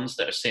winning are the ones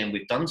that are saying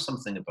we've done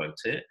something about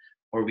it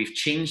or we've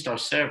changed our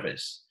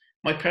service.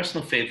 My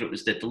personal favorite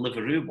was the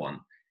Deliveroo one.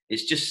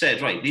 It's just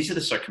said, right, these are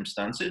the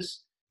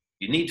circumstances.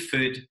 You need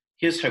food.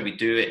 Here's how we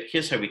do it.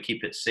 Here's how we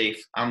keep it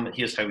safe. And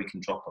here's how we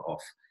can drop it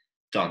off.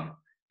 Done.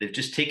 They've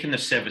just taken their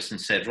service and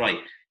said, right,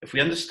 if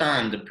we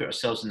understand and put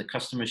ourselves in the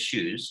customer's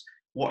shoes,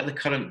 what are the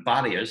current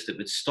barriers that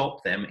would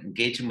stop them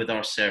engaging with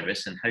our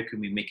service and how can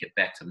we make it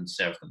better and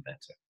serve them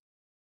better?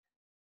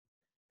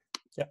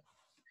 Yeah.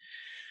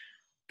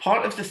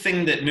 Part of the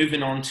thing that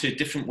moving on to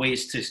different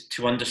ways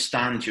to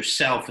understand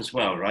yourself as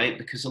well, right?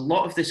 Because a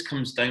lot of this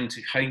comes down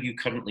to how you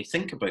currently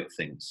think about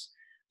things.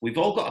 We've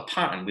all got a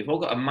pattern. We've all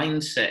got a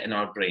mindset in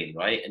our brain,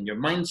 right? And your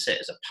mindset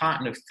is a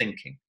pattern of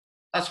thinking.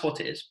 That's what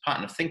it is.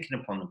 Pattern of thinking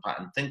upon the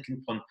pattern,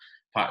 thinking upon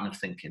pattern of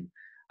thinking.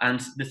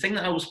 And the thing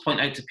that I always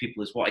point out to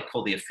people is what I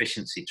call the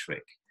efficiency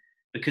trick,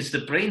 because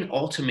the brain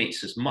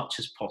automates as much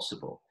as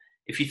possible.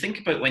 If you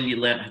think about when you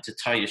learned how to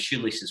tie your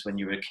shoelaces when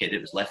you were a kid,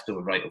 it was left over,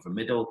 right over,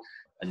 middle,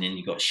 and then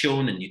you got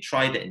shown and you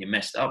tried it and you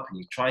messed up and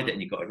you tried it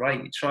and you got it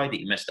right, you tried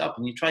it, you messed up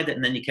and you tried it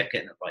and then you kept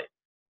getting it right.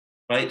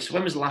 Right? So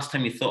when was the last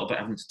time you thought about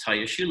having to tie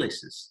your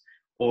shoelaces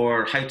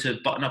or how to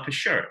button up a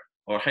shirt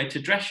or how to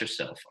dress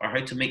yourself or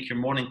how to make your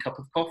morning cup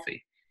of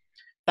coffee?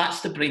 That's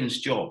the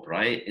brain's job,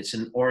 right? It's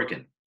an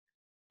organ.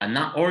 And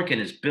that organ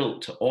is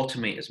built to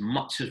automate as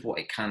much as what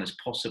it can as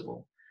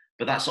possible.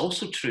 But that's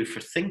also true for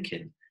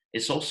thinking.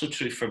 It's also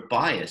true for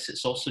bias.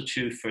 It's also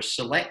true for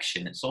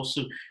selection. It's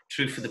also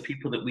true for the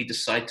people that we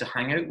decide to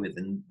hang out with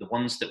and the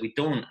ones that we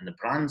don't and the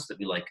brands that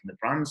we like and the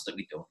brands that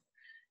we don't.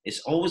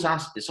 It's always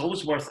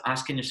worth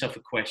asking yourself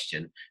a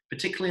question,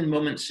 particularly in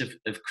moments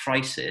of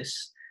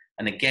crisis.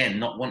 And again,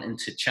 not wanting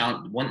to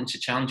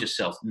challenge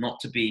yourself,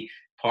 not to be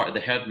part of the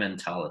herd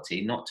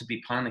mentality, not to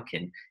be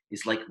panicking,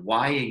 is like,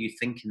 why are you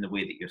thinking the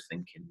way that you're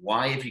thinking?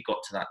 Why have you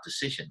got to that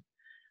decision?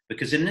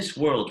 Because in this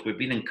world, we're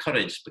being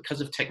encouraged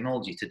because of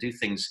technology to do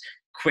things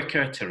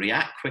quicker, to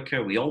react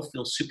quicker. We all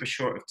feel super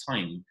short of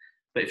time.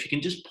 But if you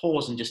can just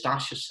pause and just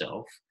ask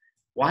yourself,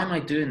 why am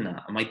I doing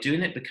that? Am I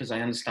doing it because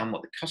I understand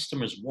what the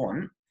customers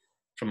want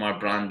from our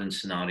brand and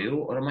scenario,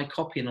 or am I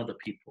copying other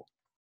people?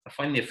 I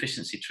find the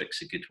efficiency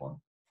trick's a good one.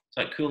 Is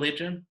that cool,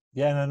 Adrian?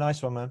 Yeah, no,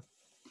 nice one,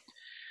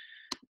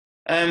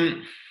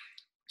 man.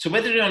 So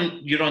whether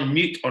you're on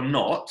mute or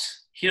not,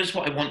 here's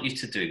what I want you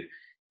to do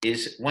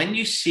is when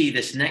you see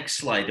this next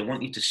slide, I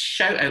want you to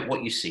shout out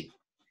what you see.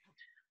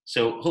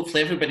 So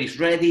hopefully everybody's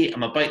ready.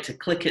 I'm about to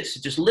click it.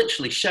 So just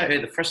literally shout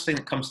out the first thing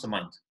that comes to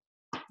mind.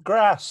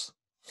 Grass.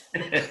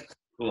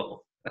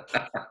 Cool.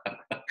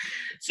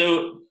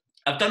 So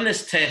I've done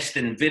this test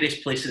in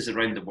various places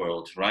around the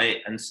world, right?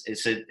 And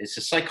it's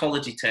a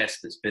psychology test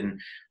that's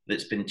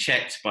been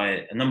checked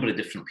by a number of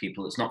different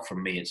people. It's not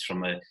from me, it's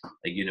from a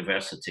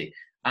university.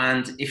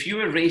 And if you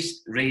were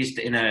raised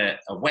in a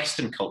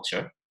Western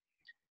culture,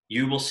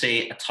 you will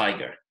say a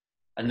tiger.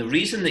 And the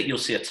reason that you'll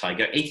say a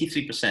tiger,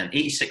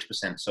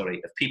 86%,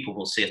 sorry, of people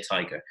will say a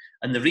tiger.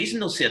 And the reason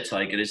they'll say a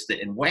tiger is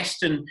that in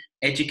Western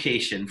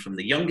education, from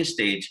the youngest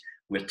age,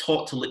 we're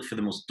taught to look for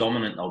the most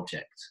dominant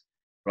object,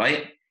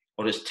 right?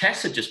 Or as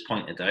Tessa just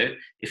pointed out,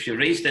 if you're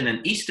raised in an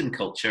Eastern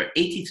culture,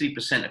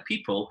 83% of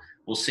people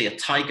will say a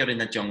tiger in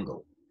the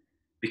jungle.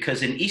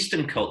 Because in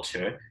Eastern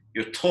culture,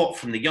 you're taught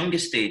from the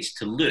youngest age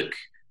to look,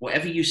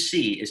 whatever you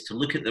see is to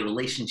look at the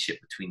relationship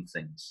between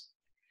things.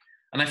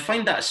 And I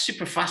find that a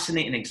super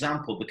fascinating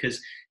example because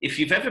if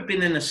you've ever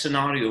been in a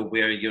scenario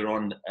where you're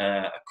on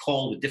a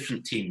call with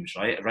different teams,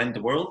 right, around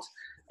the world,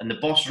 and the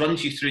boss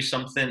runs you through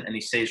something and he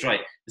says,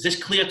 right, is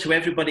this clear to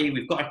everybody?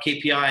 We've got our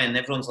KPI, and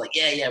everyone's like,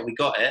 yeah, we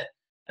got it.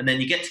 And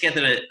then you get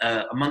together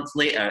a month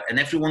later and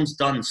everyone's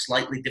done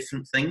slightly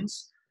different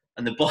things.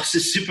 And the boss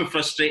is super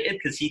frustrated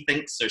because he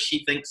thinks or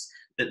she thinks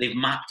that they've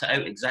mapped it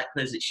out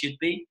exactly as it should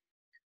be.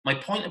 My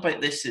point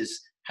about this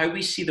is how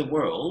we see the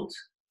world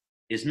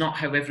is not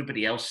how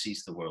everybody else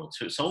sees the world.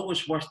 So it's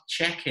always worth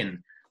checking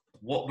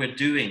what we're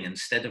doing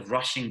instead of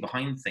rushing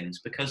behind things,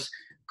 because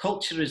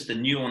culture is the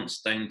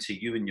nuance down to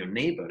you and your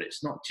neighbor.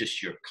 It's not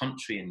just your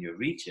country and your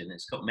region.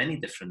 It's got many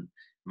different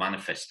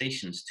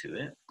manifestations to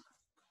it.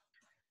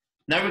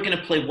 Now we're going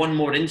to play one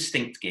more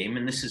instinct game,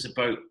 and this is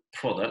about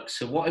products.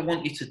 So what I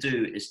want you to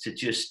do is to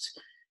just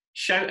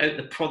shout out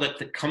the product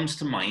that comes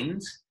to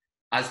mind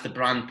as the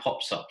brand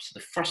pops up. So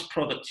the first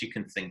product you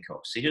can think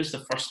of. So here's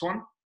the first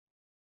one.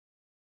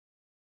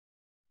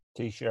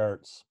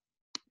 T-shirts.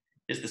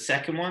 Here's the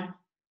second one.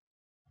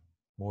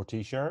 More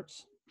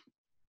T-shirts?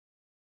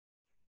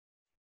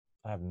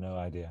 I have no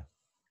idea.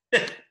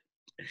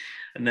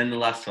 And then the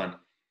last one.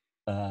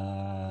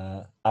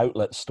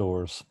 Outlet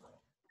stores.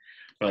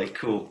 Right,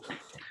 cool.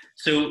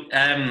 So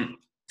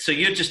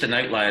you're just an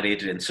outlier,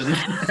 Adrian. So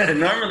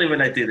normally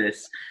when I do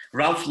this,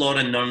 Ralph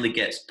Lauren normally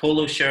gets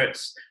polo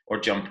shirts or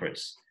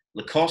jumpers.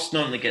 Lacoste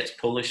normally gets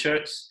polo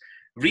shirts.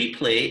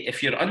 Replay,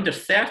 if you're under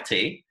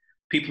 30,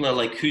 people are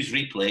like, who's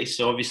Replay?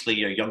 So obviously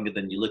you're younger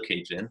than you look,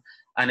 Adrian.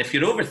 And if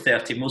you're over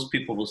 30, most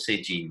people will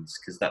say jeans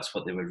because that's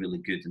what they were really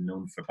good and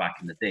known for back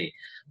in the day.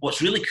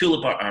 What's really cool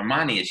about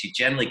Armani is you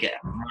generally get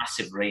a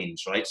massive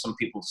range, right? Some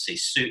people say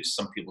suits,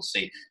 some people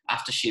say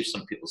aftershave,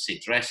 some people say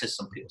dresses,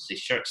 some people say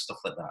shirts, stuff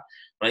like that,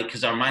 right?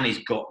 Because Armani's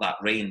got that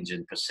range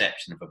and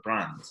perception of a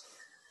brand.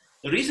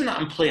 The reason that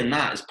I'm playing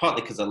that is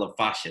partly because I love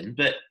fashion,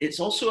 but it's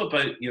also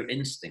about your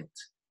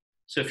instinct.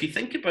 So if you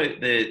think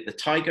about the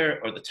tiger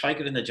or the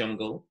tiger in the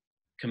jungle,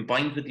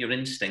 combined with your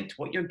instinct,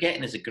 what you're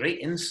getting is a great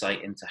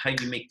insight into how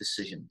you make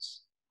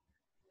decisions.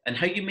 And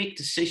how you make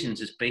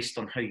decisions is based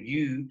on how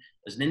you,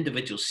 as an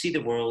individual, see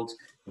the world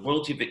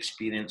you've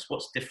experienced,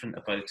 what's different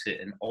about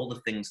it, and all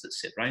the things that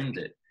sit around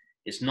it.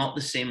 It's not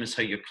the same as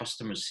how your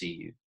customers see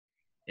you.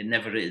 It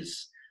never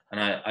is. And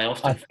I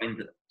often find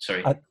that,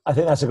 sorry. I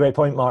think that's a great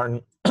point,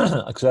 Martin,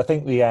 because I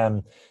think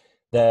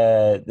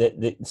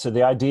so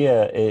the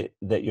idea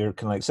that you're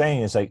kind of like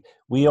saying is like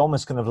we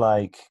almost kind of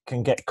like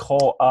can get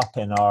caught up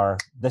in our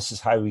this is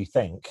how we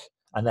think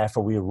and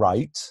therefore we're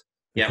right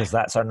because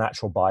that's our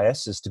natural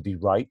bias is to be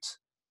right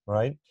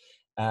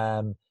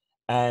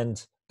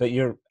but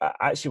you're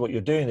actually what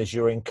you're doing is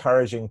you're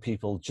encouraging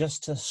people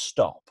just to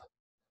stop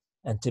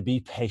and to be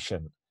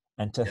patient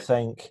and to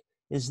think,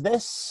 is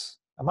this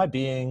about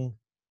me?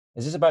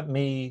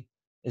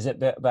 Is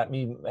it about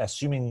me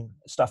assuming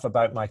stuff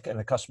about my kind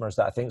of customers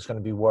that I think is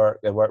going to work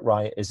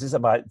right? Is this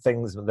about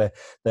things,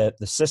 the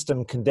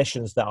system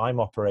conditions that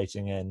I'm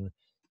operating in?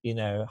 You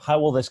know,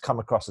 how will this come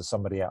across as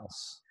somebody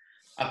else?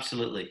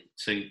 Absolutely.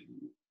 So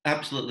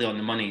absolutely on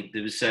the money.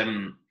 There was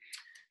the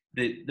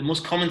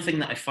most common thing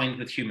that I find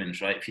with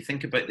humans, right? If you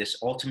think about this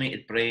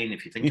automated brain,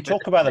 if you think you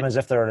talk about them as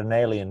if they're an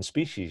alien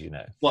species, you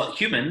know. What,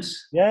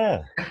 humans?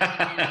 Yeah.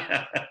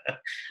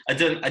 I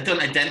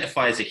don't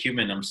identify as a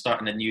human. I'm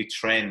starting a new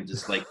trend.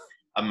 It's like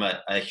I'm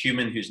a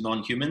human who's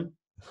non-human.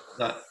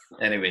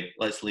 Anyway,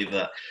 let's leave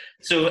that.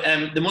 So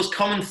the most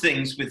common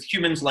things with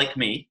humans like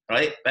me,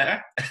 right?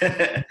 Better.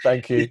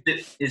 Thank you.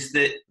 is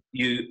that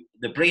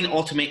the brain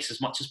automates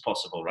as much as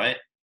possible, right?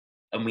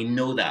 And we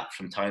know that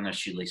from tying our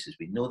shoelaces.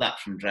 We know that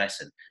from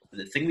dressing. But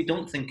the thing we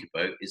don't think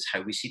about is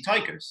how we see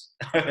tigers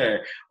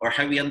or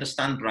how we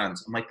understand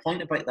brands. And my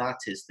point about that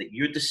is that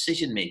your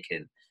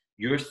decision-making,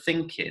 your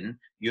thinking,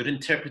 your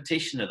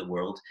interpretation of the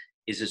world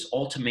is as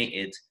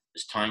automated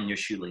as tying your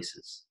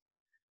shoelaces.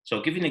 So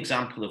I'll give you an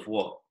example of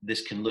what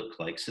this can look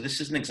like. So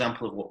this is an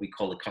example of what we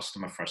call a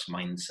customer first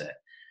mindset.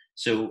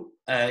 So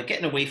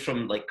getting away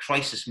from like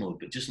crisis mode,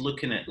 but just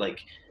looking at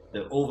like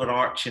the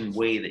overarching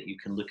way that you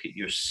can look at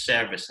your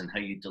service and how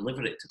you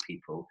deliver it to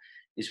people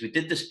is we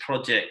did this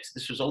project.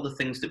 This was all the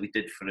things that we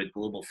did for a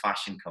global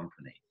fashion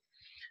company.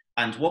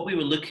 And what we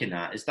were looking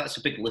at is that's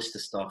a big list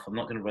of stuff. I'm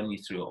not going to run you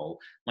through it all.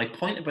 My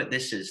point about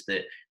this is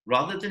that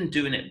rather than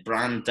doing it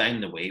brand down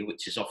the way,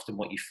 which is often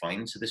what you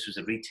find, so this was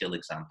a retail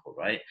example,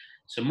 right?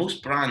 So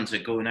most brands are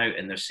going out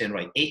and they're saying,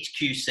 right,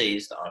 HQ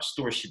says that our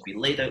store should be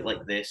laid out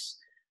like this,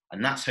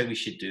 and that's how we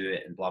should do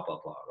it, and blah, blah,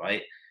 blah,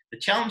 right? The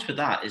challenge with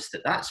that is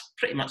that that's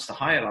pretty much the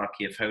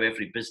hierarchy of how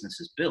every business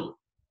is built.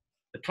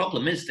 The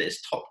problem is that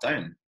it's top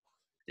down.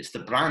 It's the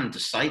brand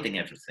deciding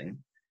everything,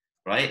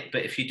 right?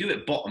 But if you do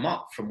it bottom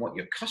up from what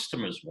your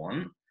customers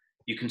want,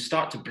 you can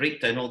start to break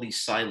down all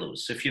these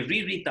silos. So if you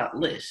reread that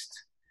list,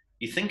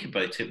 you think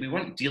about it, we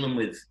weren't dealing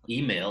with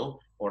email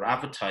or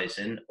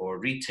advertising or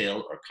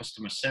retail or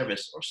customer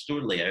service or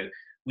store layout.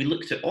 We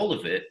looked at all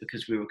of it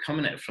because we were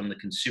coming at it from the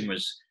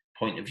consumer's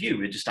point of view.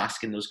 We were just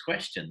asking those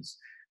questions.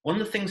 One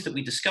of the things that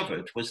we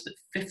discovered was that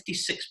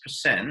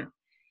 56%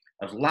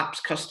 of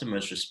lapsed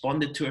customers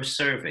responded to a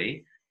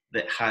survey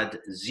that had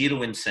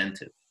zero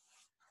incentive.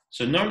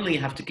 So normally you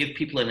have to give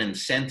people an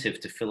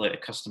incentive to fill out a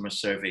customer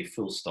survey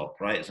full stop,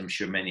 right? As I'm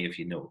sure many of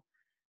you know.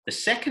 The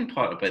second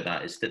part about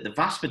that is that the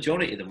vast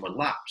majority of them were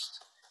lapsed.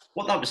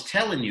 What that was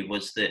telling you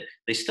was that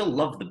they still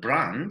love the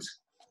brand,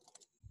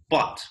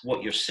 but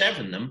what you're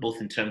serving them,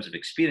 both in terms of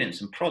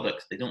experience and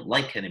product, they don't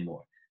like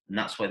anymore. And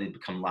that's why they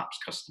become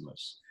lapsed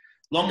customers.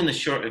 Long and the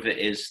short of it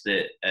is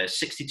that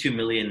 62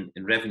 million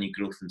in revenue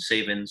growth and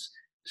savings.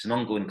 It's an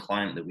ongoing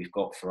client that we've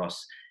got for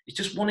us. It's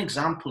just one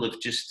example of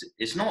just,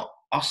 it's not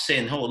us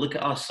saying, oh, look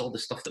at us, all the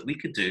stuff that we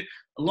could do.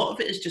 A lot of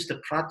it is just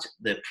the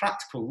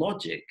practical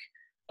logic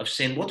of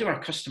saying, what do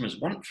our customers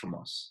want from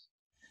us?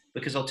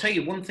 Because I'll tell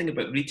you one thing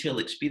about retail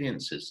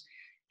experiences.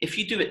 If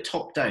you do it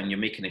top down, you're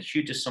making a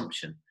huge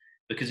assumption.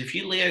 Because if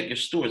you lay out your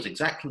stores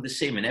exactly the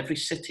same in every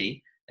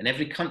city, in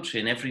every country,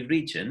 in every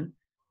region,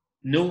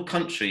 no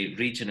country,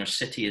 region, or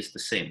city is the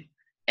same.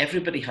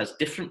 Everybody has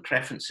different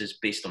preferences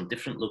based on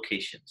different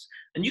locations.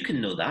 And you can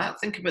know that.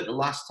 Think about the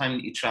last time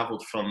that you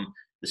traveled from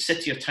the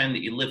city or town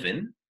that you live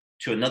in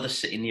to another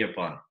city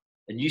nearby.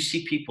 And you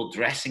see people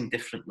dressing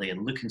differently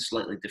and looking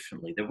slightly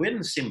differently. They're wearing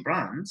the same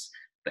brands,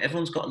 but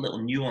everyone's got a little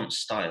nuanced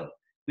style.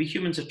 We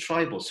humans are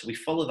tribal, so we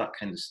follow that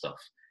kind of stuff.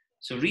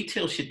 So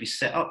retail should be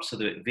set up so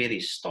that it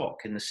varies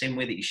stock in the same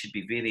way that you should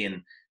be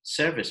varying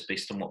service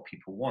based on what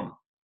people want.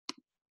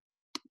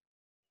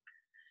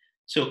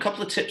 So a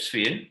couple of tips for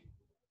you.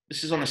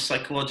 This is on a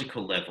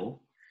psychological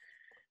level.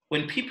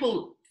 When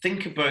people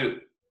think about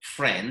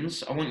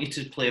friends, I want you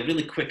to play a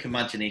really quick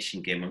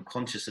imagination game. I'm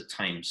conscious of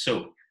time,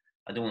 so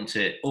I don't want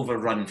to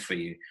overrun for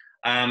you.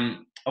 I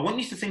want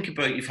you to think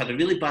about, you've had a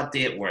really bad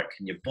day at work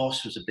and your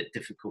boss was a bit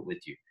difficult with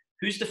you.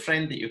 Who's the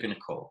friend that you're going to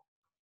call,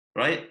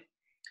 right?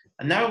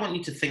 And now I want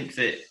you to think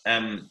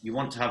that you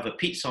want to have a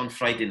pizza on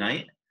Friday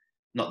night.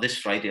 Not this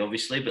Friday,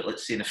 obviously, but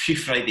let's say in a few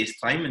Fridays'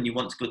 time, and you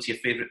want to go to your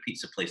favorite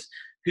pizza place.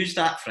 Who's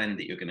that friend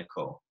that you're going to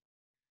call?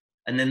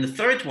 And then the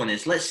third one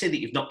is, let's say that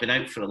you've not been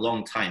out for a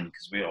long time,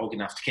 because we're all going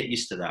to have to get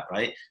used to that,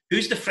 right?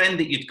 Who's the friend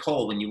that you'd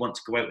call when you want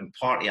to go out and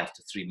party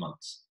after 3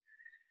 months?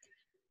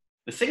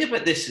 The thing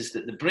about this is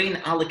that the brain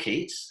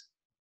allocates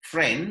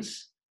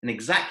friends in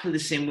exactly the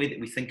same way that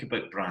we think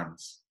about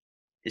brands.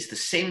 It's the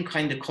same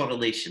kind of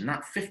correlation.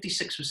 That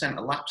 56%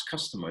 of lapsed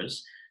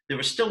customers, they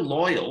were still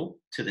loyal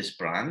to this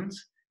brand,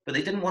 but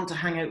they didn't want to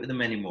hang out with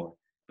them anymore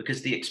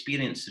because the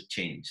experience had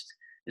changed.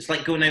 It's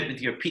like going out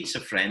with your pizza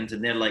friends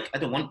and they're like, I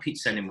don't want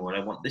pizza anymore. I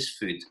want this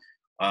food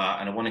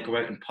and I want to go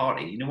out and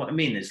party. You know what I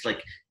mean? It's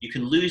like you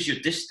can lose your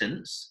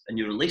distance and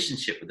your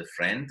relationship with a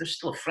friend. They're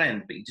still a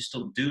friend, but you just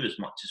don't do as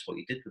much as what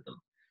you did with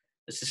them.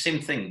 It's the same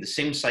thing. The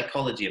same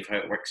psychology of how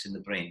it works in the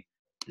brain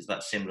is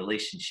that same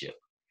relationship.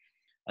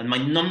 And my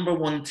number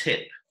one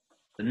tip,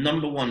 the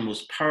number one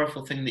most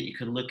powerful thing that you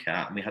can look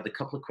at, and we had a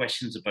couple of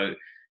questions about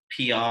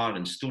PR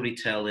and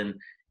storytelling,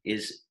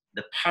 is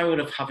the power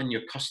of having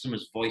your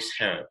customer's voice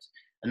heard.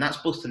 And that's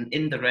both an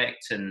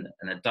indirect and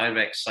a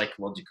direct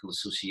psychological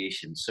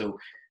association. So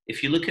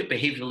if you look at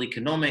behavioral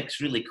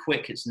economics, really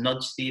quick, it's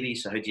nudge theory.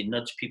 So how do you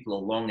nudge people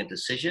along a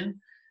decision?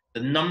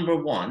 The number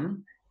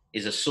one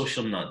is a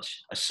social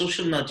nudge. A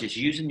social nudge is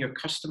using your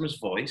customer's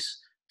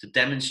voice to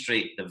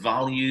demonstrate the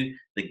value,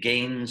 the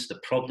gains,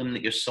 the problem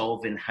that you're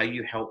solving, how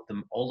you help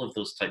them, all of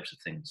those types of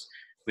things.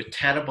 We're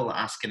terrible at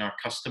asking our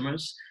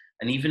customers.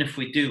 And even if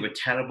we do, we're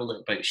terrible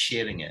about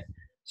sharing it.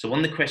 So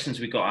one of the questions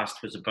we got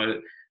asked was about,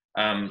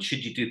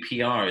 should you do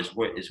PR? Is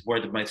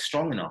word of mouth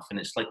strong enough? And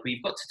it's like, well,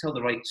 you've got to tell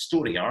the right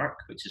story arc,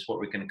 which is what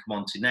we're going to come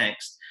on to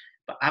next.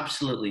 But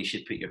absolutely, you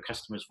should put your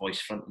customer's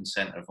voice front and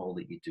center of all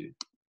that you do.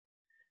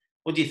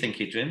 What do you think,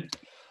 Adrian?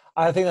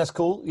 I think that's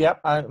cool. Yeah,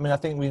 I mean, I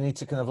think we need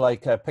to kind of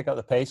like pick up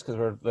the pace because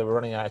we're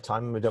running out of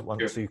time and we don't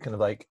want to kind of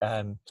like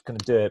kind of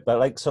do it. But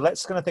like, so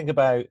let's kind of think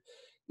about,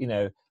 you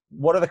know,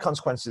 what are the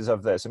consequences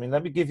of this? I mean,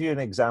 let me give you an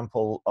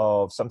example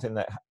of something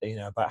that, you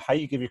know, about how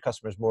you give your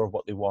customers more of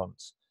what they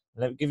want.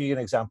 Let me give you an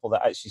example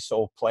that I actually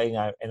saw playing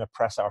out in a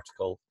press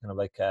article, kind of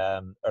like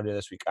earlier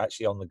this week,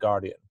 actually on The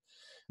Guardian.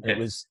 And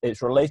Okay.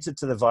 it's related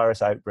to the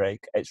virus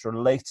outbreak. It's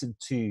related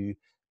to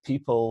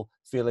people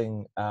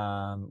feeling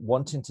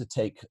wanting to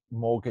take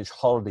mortgage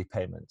holiday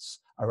payments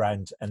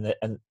around,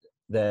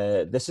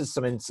 this is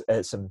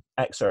some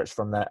excerpts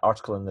from that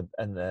article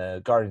in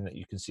the Guardian that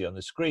you can see on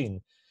the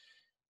screen,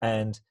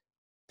 and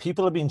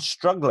people have been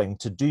struggling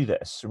to do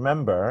this.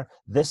 Remember,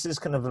 this is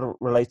kind of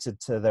related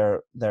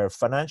to their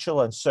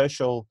financial and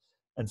social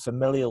and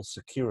familial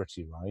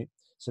security, right?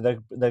 So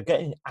they're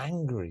getting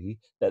angry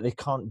that they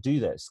can't do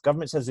this. The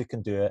government says they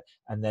can do it,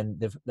 and then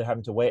they're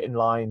having to wait in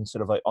line,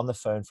 sort of like on the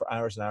phone for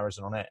hours and hours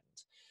on end.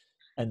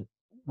 And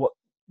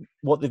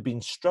what they've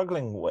been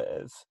struggling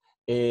with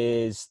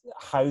is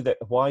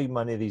why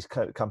many of these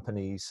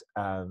companies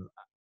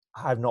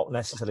have not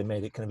necessarily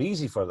made it kind of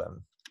easy for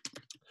them.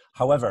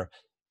 However,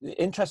 the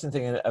interesting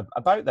thing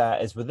about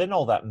that is within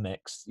all that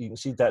mix, you can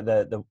see that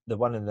the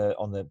one in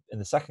the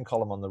second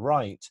column on the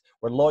right,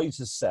 where Lloyd's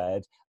has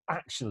said,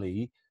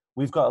 actually,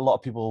 we've got a lot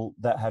of people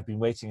that have been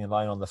waiting in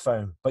line on the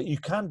phone, but you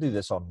can do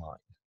this online.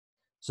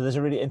 So there's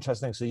a really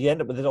interesting thing. So you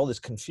end up with all this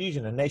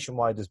confusion, and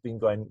Nationwide has been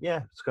going,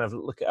 yeah, it's kind of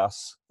look at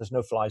us. There's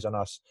no flies on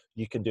us.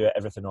 You can do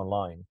everything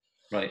online.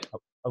 Right.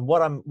 And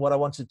what I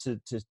wanted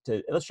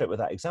to illustrate with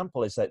that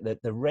example is that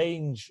the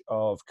range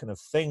of kind of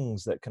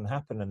things that can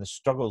happen and the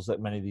struggles that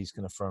many of these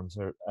kind of firms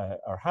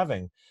are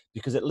having,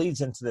 because it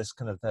leads into this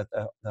kind of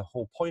the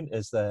whole point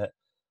is that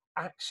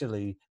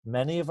actually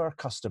many of our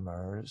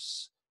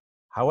customers,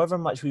 however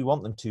much we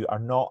want them to, are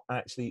not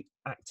actually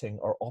acting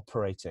or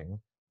operating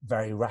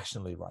very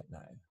rationally right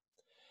now.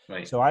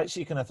 Right. So I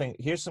actually kind of think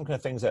here's some kind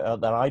of things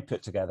that I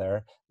put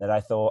together that I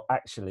thought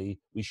actually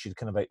we should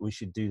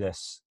do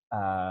this.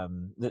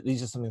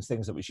 These are some of the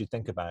things that we should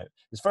think about.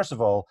 Is first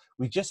of all,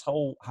 we just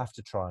all have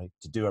to try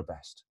to do our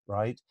best,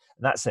 right?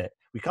 And that's it.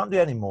 We can't do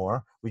any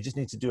more. We just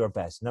need to do our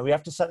best. Now we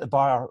have to set the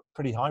bar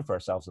pretty high for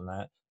ourselves in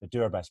that, to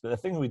do our best. But the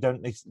thing we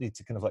don't need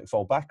to kind of like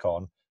fall back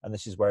on, and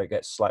this is where it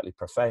gets slightly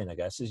profane, I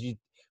guess, is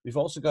we've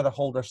also got to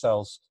hold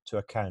ourselves to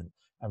account,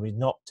 and we're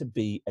not to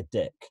be a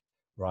dick.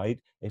 Right?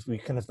 If we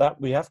kind of that,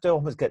 we have to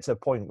almost get to a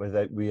point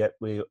where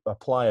we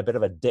apply a bit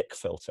of a dick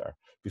filter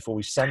before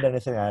we send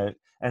anything out,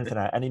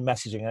 any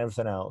messaging,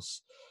 everything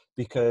else,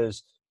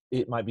 because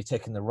it might be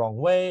taken the wrong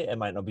way. It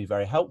might not be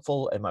very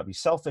helpful. It might be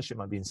selfish. It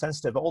might be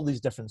insensitive. All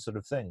these different sort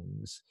of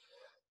things.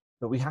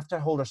 But we have to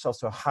hold ourselves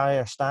to a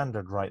higher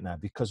standard right now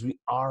because we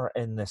are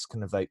in this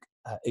kind of like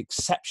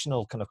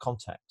exceptional kind of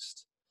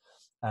context.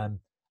 And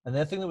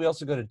the thing that we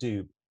also got to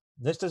do,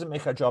 this doesn't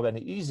make our job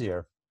any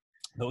easier.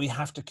 But we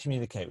have to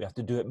communicate. We have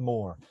to do it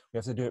more. We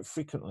have to do it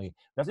frequently.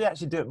 We have to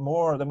actually do it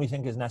more than we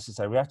think is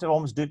necessary. We have to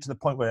almost do it to the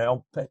point where it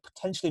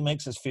potentially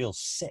makes us feel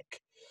sick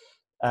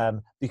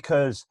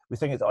because we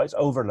think it's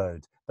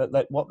overload. But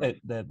like what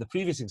the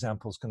previous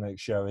examples can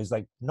show is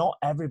like not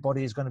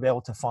everybody is going to be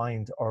able to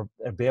find or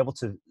be able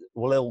to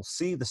will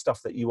see the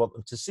stuff that you want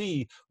them to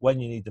see when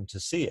you need them to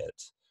see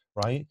it.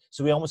 Right,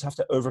 so we almost have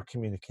to over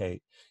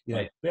communicate.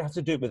 Right. We have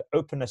to do it with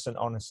openness and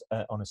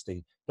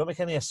honesty. Don't make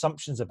any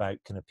assumptions about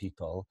kind of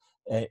people.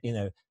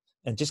 And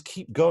just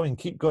keep going.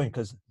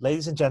 Because,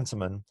 ladies and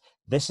gentlemen,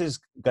 this is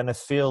going to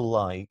feel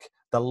like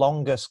the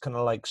longest kind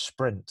of like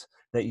sprint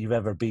that you've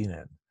ever been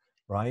in.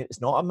 Right,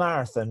 it's not a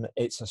marathon;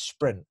 it's a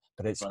sprint,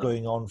 but it's Right.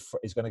 going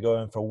to go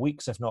on for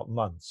weeks, if not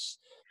months.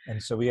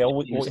 And so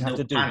what we have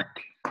to do. Panic.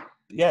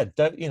 Yeah,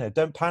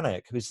 don't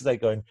panic. This is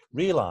like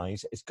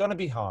realize it's going to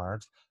be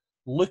hard.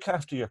 Look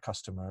after your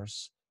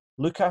customers,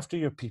 look after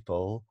your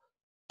people,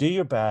 do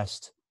your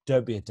best,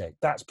 don't be a dick.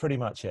 That's pretty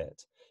much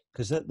it.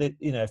 Because,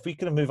 if we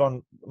can move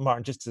on,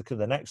 Martin, just to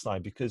the next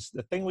slide, because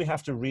the thing we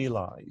have to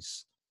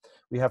realize,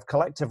 we have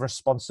collective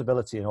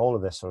responsibility in all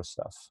of this sort of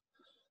stuff.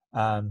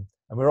 And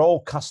we're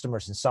all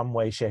customers in some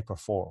way, shape or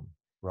form,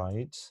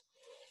 right?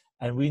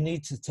 And we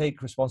need to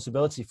take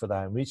responsibility for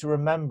that. And we need to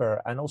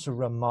remember and also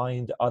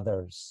remind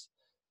others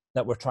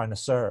that we're trying to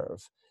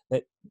serve,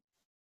 that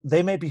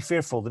they may be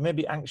fearful, they may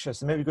be anxious,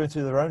 they may be going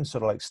through their own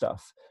sort of like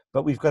stuff,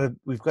 but we've got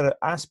to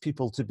ask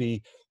people to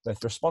be like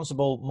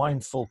responsible,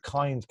 mindful,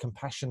 kind,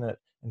 compassionate,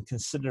 and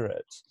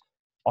considerate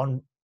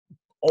on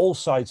all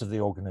sides of the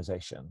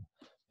organization,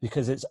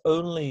 because it's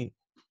only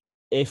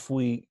if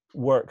we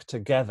work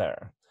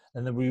together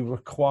and then we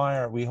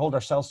hold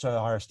ourselves to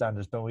higher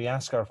standards, but we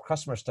ask our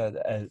customers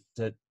to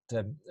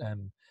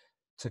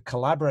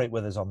collaborate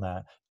with us on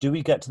that, do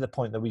we get to the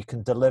point that we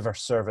can deliver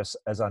service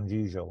as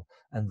unusual?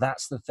 And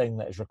that's the thing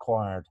that is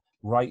required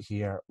right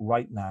here,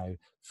 right now,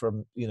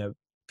 from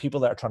people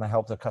that are trying to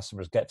help their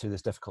customers get through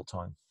this difficult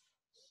time.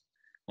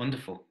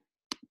 Wonderful.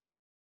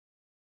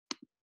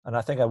 And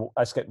I think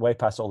I skipped way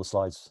past all the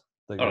slides.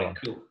 All right,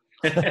 cool.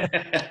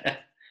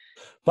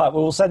 But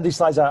we'll send these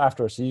slides out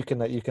after, so you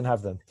can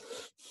have them.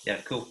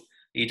 Yeah, cool.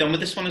 Are you done with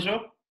this one as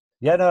well?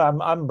 Yeah, no,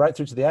 I'm right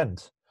through to the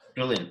end.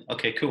 Brilliant.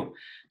 Okay, cool.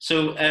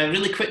 So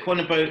really quick one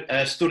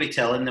about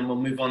storytelling, then we'll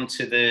move on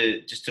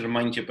to just to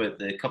remind you about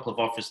the couple of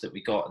offers that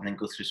we got and then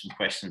go through some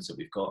questions that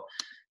we've got.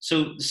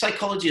 So the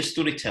psychology of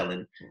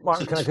storytelling.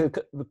 Martin, So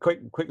can I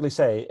quickly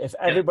say, if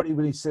yeah, everybody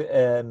really,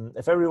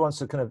 if everybody wants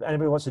to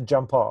anybody wants to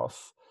jump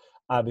off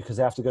because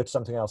they have to go to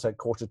something else at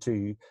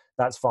 1:45,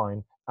 that's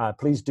fine.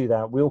 Please do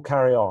that. We'll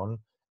carry on.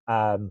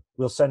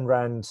 We'll send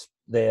round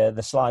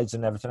the slides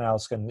and everything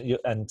else,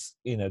 and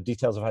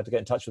details of how to get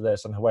in touch with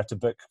us and where to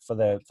book for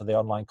the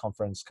online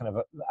conference kind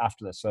of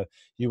after this. So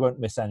you won't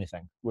miss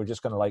anything. We're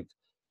just going to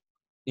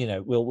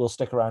we'll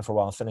stick around for a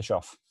while and finish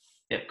off.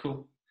 yeah,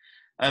 cool.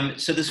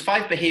 So there's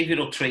 5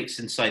 behavioral traits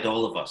inside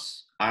all of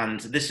us, and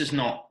this is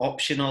not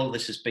optional.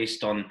 This is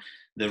based on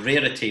the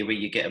rarity where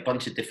you get a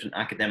bunch of different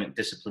academic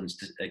disciplines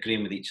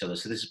agreeing with each other.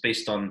 So this is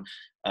based on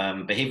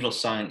behavioral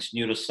science,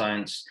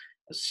 neuroscience,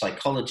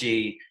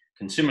 psychology,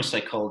 consumer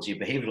psychology,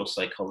 behavioral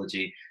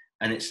psychology,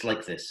 and it's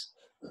like this.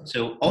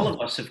 So all of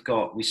us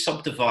we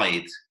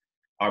subdivide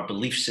our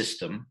belief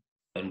system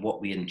and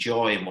what we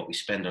enjoy and what we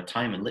spend our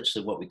time and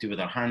literally what we do with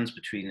our hands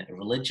between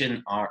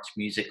religion, art,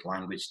 music,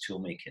 language, tool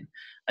making.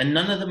 And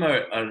none of them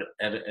are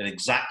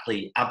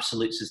exactly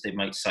absolutes as they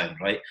might sound,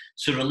 right?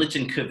 So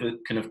religion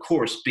can of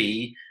course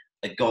be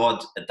a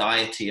god, a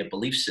deity, a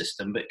belief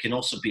system, but it can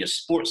also be a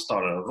sports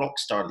star or a rock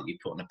star that you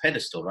put on a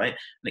pedestal, right?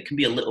 And it can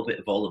be a little bit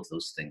of all of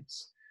those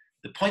things.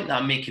 The point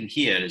that I'm making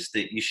here is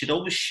that you should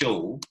always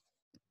show,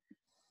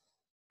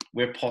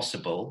 where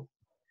possible,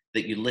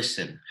 that you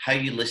listen, how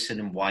you listen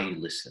and why you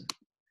listen.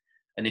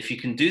 And if you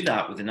can do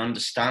that with an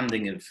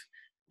understanding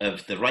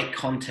of the right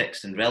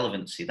context and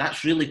relevancy,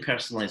 that's really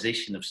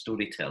personalization of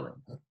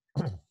storytelling.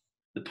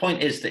 The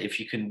point is that if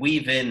you can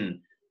weave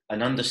in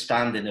an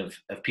understanding of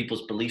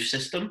people's belief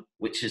system,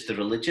 which is the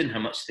religion, how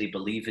much they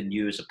believe in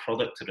you as a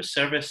product or a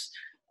service,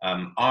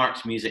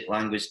 art, music,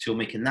 language,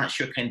 toolmaking, that's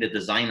your kind of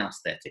design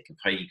aesthetic of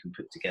how you can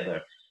put together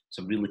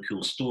some really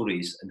cool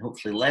stories and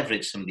hopefully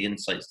leverage some of the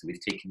insights that we've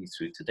taken you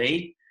through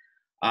today.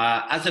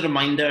 As a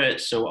reminder,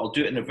 so I'll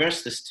do it in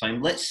reverse this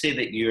time. Let's say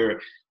that you're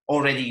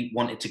already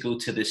wanted to go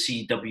to the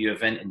CW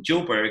event in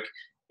Joburg.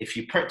 If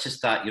you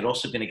purchase that, you're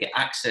also going to get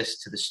access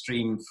to the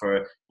stream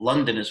for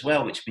London as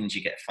well, which means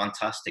you get a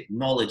fantastic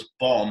knowledge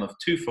bomb of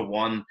 2 for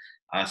 1,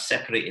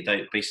 separated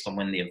out based on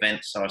when the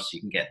events are. So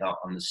you can get that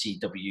on the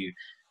CW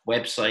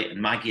website.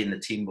 And Maggie and the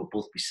team will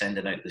both be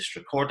sending out this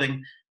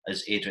recording,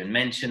 as Adrian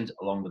mentioned,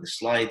 along with the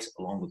slides,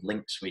 along with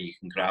links where you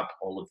can grab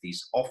all of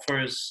these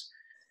offers.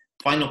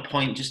 Final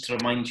point, just to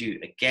remind you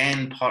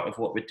again, part of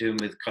what we're doing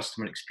with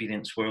Customer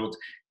Experience World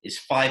is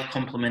 5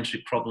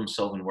 complimentary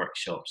problem-solving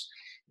workshops.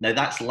 Now,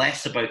 that's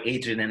less about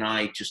Adrian and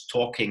I just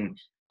talking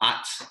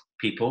at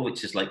people,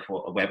 which is like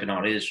what a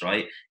webinar is,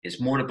 right?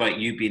 It's more about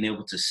you being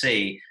able to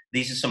say,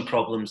 these are some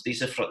problems,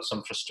 these are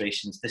some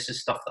frustrations, this is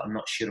stuff that I'm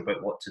not sure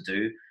about what to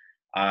do.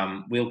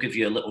 We'll give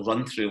you a little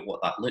run through of what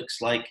that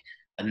looks like,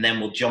 and then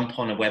we'll jump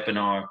on a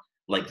webinar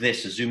like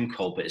this, a Zoom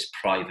call, but it's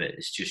private.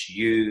 It's just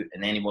you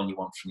and anyone you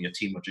want from your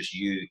team, or just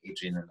you,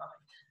 Adrian and I.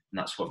 And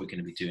that's what we're going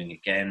to be doing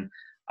again.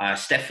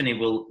 Stephanie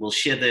will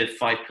share the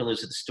 5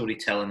 pillars of the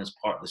storytelling as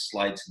part of the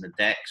slides and the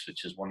decks,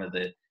 which is one of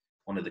the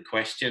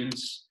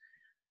questions.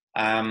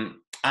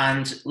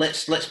 And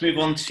let's move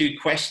on to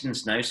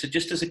questions now. So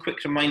just as a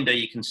quick reminder,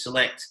 you can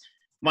select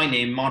my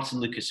name,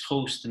 Martin Lucas,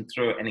 host, and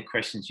throw out any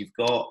questions you've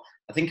got.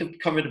 I think I've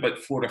covered about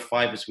 4 or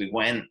 5 as we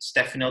went.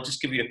 Stephanie, I'll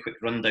just give you a quick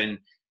rundown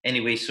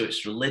anyway. So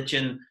it's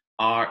religion,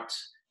 art,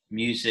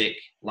 music,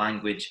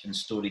 language, and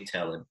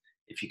storytelling.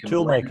 If you can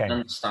blend an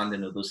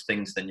understanding of those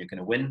things, then you're going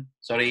to win.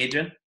 Sorry,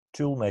 Adrian?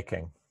 Tool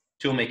making.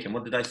 Tool making.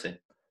 What did I say?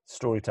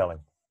 Storytelling.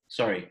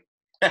 Sorry.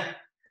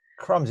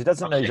 Crumbs, he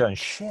doesn't know his own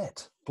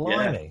shit.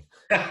 Blimey.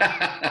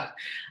 Yeah.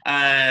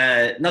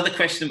 Another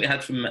question that we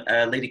had from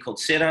a lady called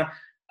Sarah.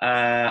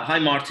 Hi,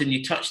 Martin.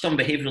 You touched on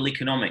behavioral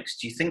economics.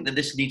 Do you think that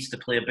this needs to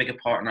play a bigger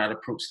part in our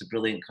approach to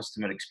brilliant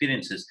customer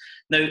experiences?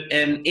 Now,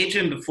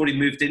 Adrian, before he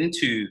moved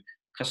into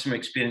customer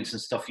experience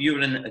and stuff, you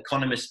were an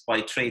economist by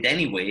trade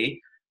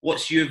anyway.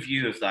 What's your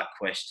view of that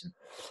question?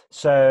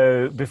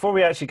 So before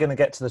we actually going to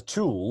get to the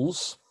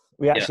tools,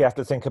 we actually have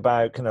to think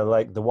about kind of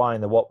like the why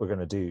and the what we're going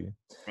to do.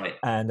 Right.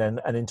 And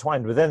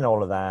entwined within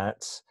all of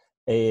that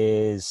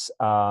is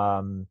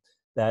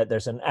that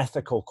there's an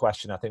ethical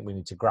question I think we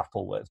need to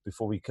grapple with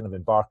before we kind of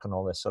embark on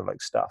all this sort of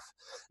like stuff.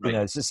 Right. You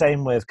know, it's the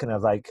same with kind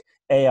of like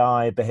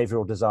AI,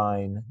 behavioral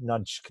design,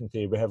 nudge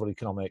theory, behavioral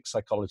economics,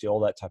 psychology, all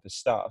that type of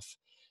stuff.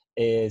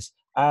 Is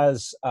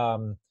as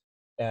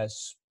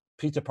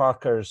Peter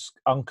Parker's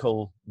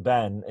uncle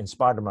Ben in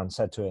Spider-Man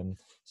said to him,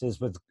 says,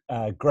 with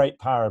great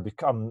power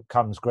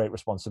comes great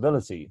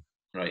responsibility.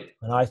 Right.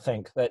 And I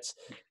think that's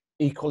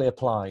equally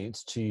applied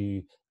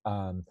to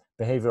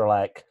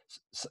behavioral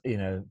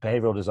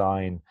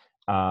design,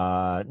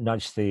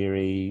 nudge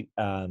theory,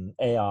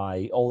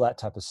 AI, all that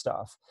type of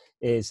stuff.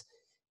 Is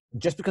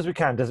just because we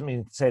can doesn't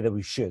mean to say that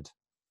we should.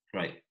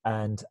 Right.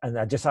 And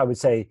I would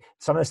say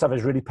some of the stuff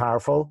is really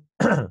powerful,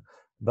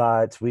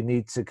 but we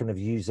need to kind of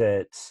use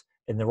it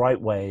in the right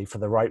way for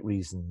the right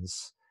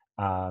reasons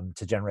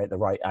to generate the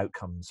right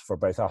outcomes for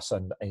both us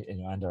and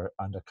our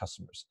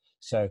customers.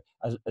 So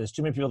there's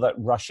too many people that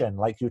rush in,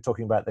 like you're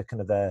talking about the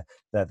kind of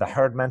the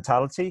herd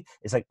mentality.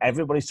 It's like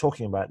everybody's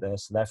talking about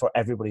this, therefore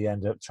everybody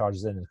ends up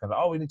charges in and kind of,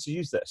 oh, we need to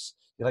use this.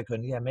 You're like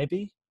going, yeah,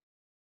 maybe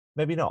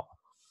not.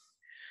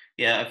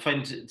 Yeah, I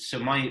find so.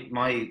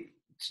 My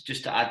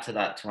just to add to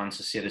that, to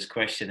answer Sarah's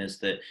question, is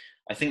that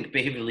I think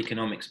behavioral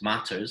economics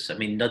matters. I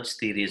mean, nudge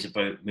theory is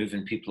about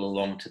moving people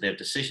along to their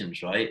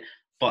decisions, right?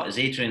 But as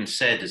Adrian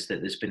said, is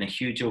that there's been a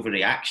huge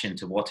overreaction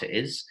to what it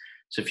is.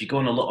 So if you go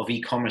on a lot of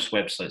e-commerce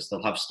websites,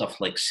 they'll have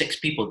stuff like 6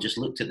 people just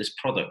looked at this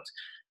product.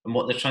 And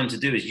what they're trying to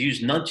do is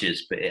use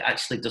nudges, but it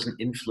actually doesn't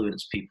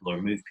influence people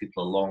or move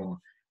people along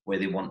where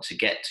they want to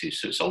get to.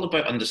 So it's all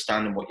about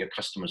understanding what your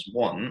customers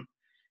want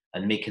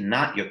and making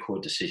that your core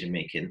decision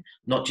making,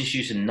 not just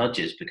using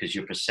nudges because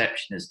your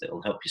perception is that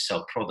it'll help you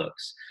sell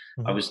products.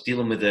 Mm-hmm. I was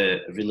dealing with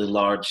a really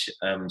large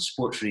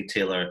sports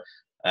retailer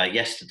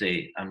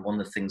yesterday, and one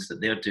of the things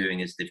that they're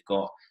doing is they've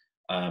got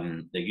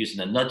they're using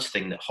a nudge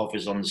thing that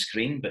hovers on the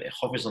screen, but it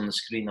hovers on the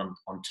screen on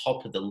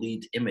top of the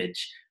lead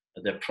image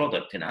of their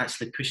product, and it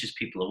actually pushes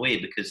people away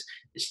because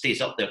it stays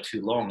up there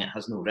too long. It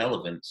has no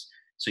relevance.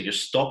 So you're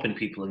stopping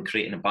people and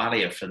creating a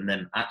barrier from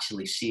them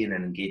actually seeing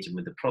and engaging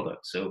with the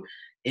product. So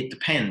it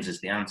depends is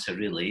the answer,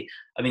 really.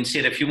 I mean,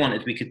 Sarah, if you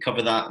wanted, we could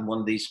cover that in one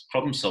of these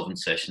problem-solving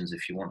sessions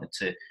if you wanted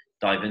to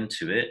dive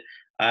into it.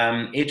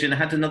 Adrian, I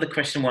had another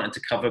question I wanted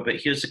to cover, but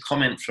here's a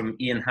comment from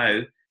Ian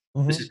Howe.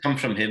 Mm-hmm. This has come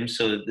from him,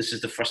 so this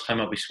is the first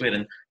time I'll be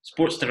swearing.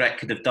 Sports Direct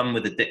could have done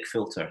with a dick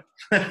filter.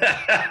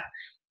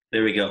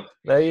 There we go.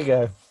 There you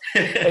go.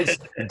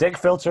 Dick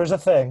filter is a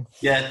thing.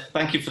 Yeah,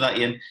 thank you for that,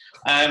 Ian.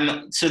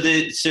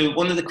 So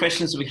one of the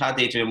questions we had,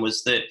 Adrian,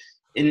 was that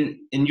in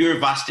your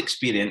vast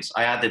experience,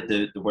 I added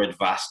the word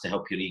vast to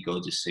help your ego,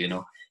 just so you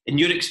know. In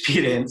your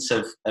experience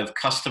of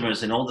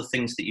customers and all the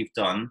things that you've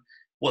done,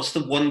 what's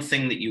the one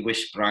thing that you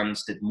wish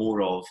brands did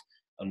more of,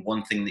 and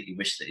one thing that you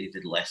wish that they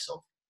did less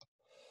of?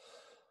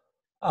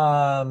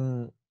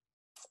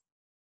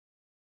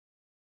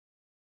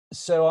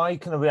 So I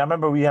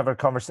remember we have a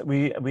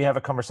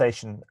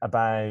conversation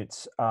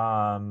about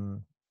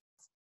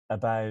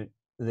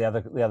the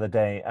other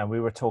day, and we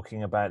were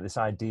talking about this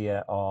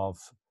idea of,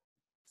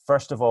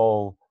 first of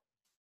all,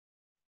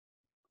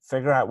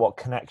 figure out what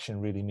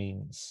connection really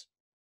means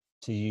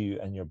to you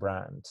and your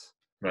brand,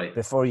 right,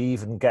 before you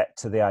even get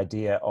to the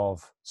idea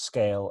of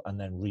scale and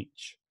then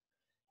reach.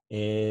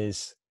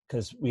 Is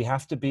because we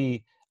have to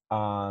be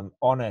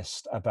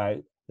honest about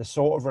the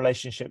sort of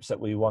relationships that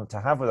we want to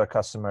have with our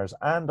customers,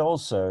 and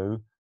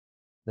also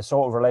the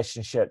sort of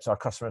relationships our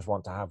customers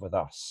want to have with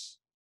us,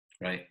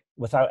 right,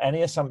 without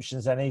any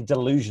assumptions, any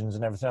delusions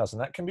and everything else.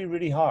 And that can be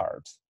really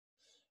hard.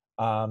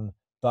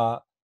 But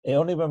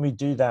only when we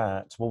do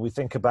that will we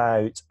think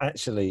about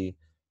actually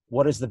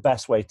what is the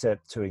best way to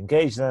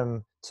engage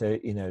them, to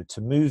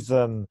move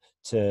them,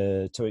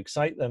 to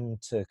excite them,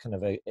 to kind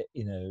of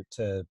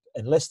to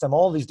enlist them,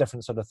 all these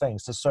different sort of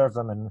things, to serve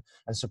them and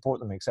support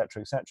them,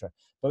 etc., etc.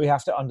 But we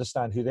have to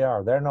understand who they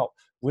are.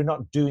 We're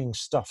not doing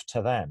stuff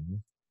to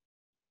them.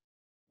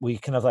 We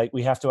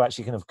have to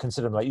actually kind of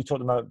consider them, like you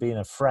talked about being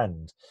a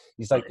friend.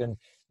 He's like, and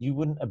you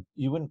wouldn't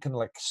kind of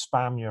like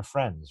spam your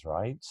friends,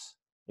 right?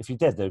 If you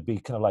did, there'd be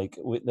kind of like,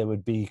 there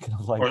would be kind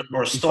of like,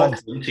 or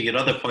stalk them, to your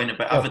other point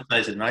about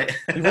advertising, right?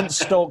 You wouldn't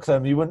stalk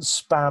them, you wouldn't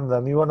spam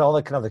them, you wouldn't all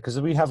that kind of thing, because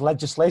we have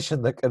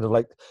legislation that kind of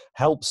like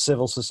helps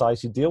civil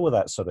society deal with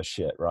that sort of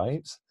shit,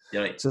 right?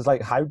 Right. So it's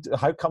like, how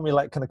can we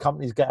let kind of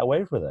companies get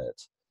away with it?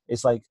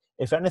 It's like,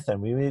 if anything,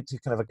 we need to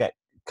kind of get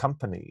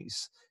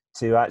companies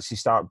to actually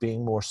start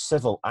being more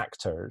civil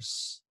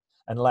actors,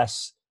 and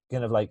less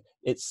kind of like,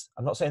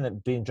 I'm not saying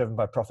that being driven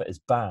by profit is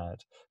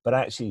bad, but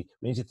actually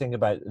we need to think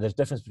about there's a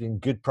difference between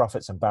good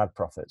profits and bad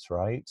profits,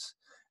 right?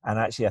 And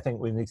actually I think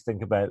we need to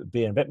think about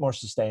being a bit more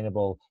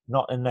sustainable,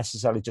 not in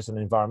necessarily just an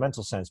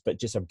environmental sense, but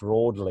just a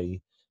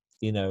broadly,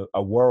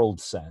 a world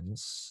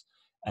sense,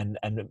 and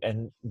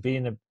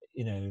being a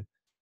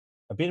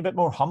bit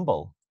more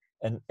humble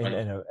and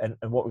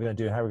what we're going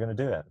to do and how we're going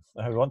to do it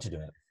and how we want to do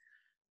it.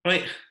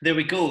 Right, there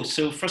we go.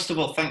 So first of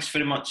all, thanks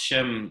very much,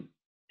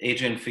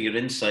 Adrian, for your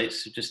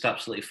insights. Just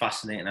absolutely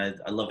fascinating.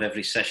 I love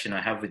every session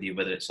I have with you,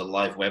 whether it's a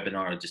live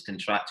webinar or just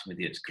interacting with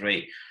you. It's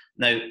great.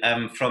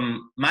 Now,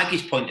 from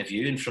Maggie's point of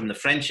view and from the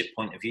friendship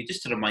point of view,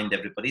 just to remind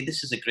everybody,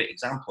 this is a great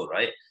example,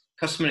 right?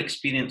 Customer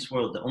experience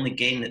world, the only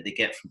gain that they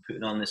get from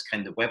putting on this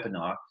kind of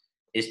webinar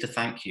is to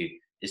thank you,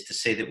 is to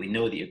say that we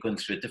know that you're going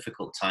through a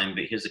difficult time,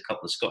 but here's a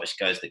couple of Scottish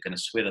guys that are going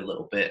to swear a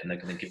little bit and they're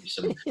going to give you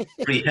some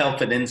free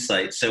help and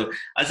insight. So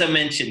as I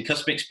mentioned,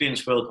 Customer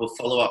Experience World will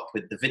follow up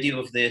with the video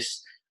of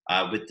this,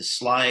 with the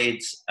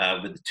slides,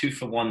 with the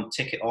 2-for-1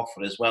 ticket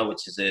offer as well,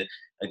 which is a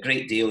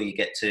great deal. You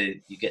get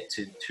to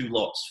two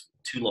lots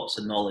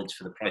of knowledge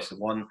for the price of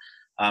one.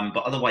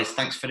 But otherwise,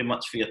 thanks very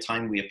much for your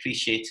time. We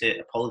appreciate it.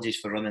 Apologies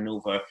for running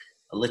over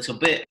a little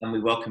bit, and we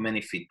welcome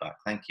any feedback.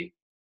 Thank you.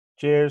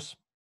 Cheers.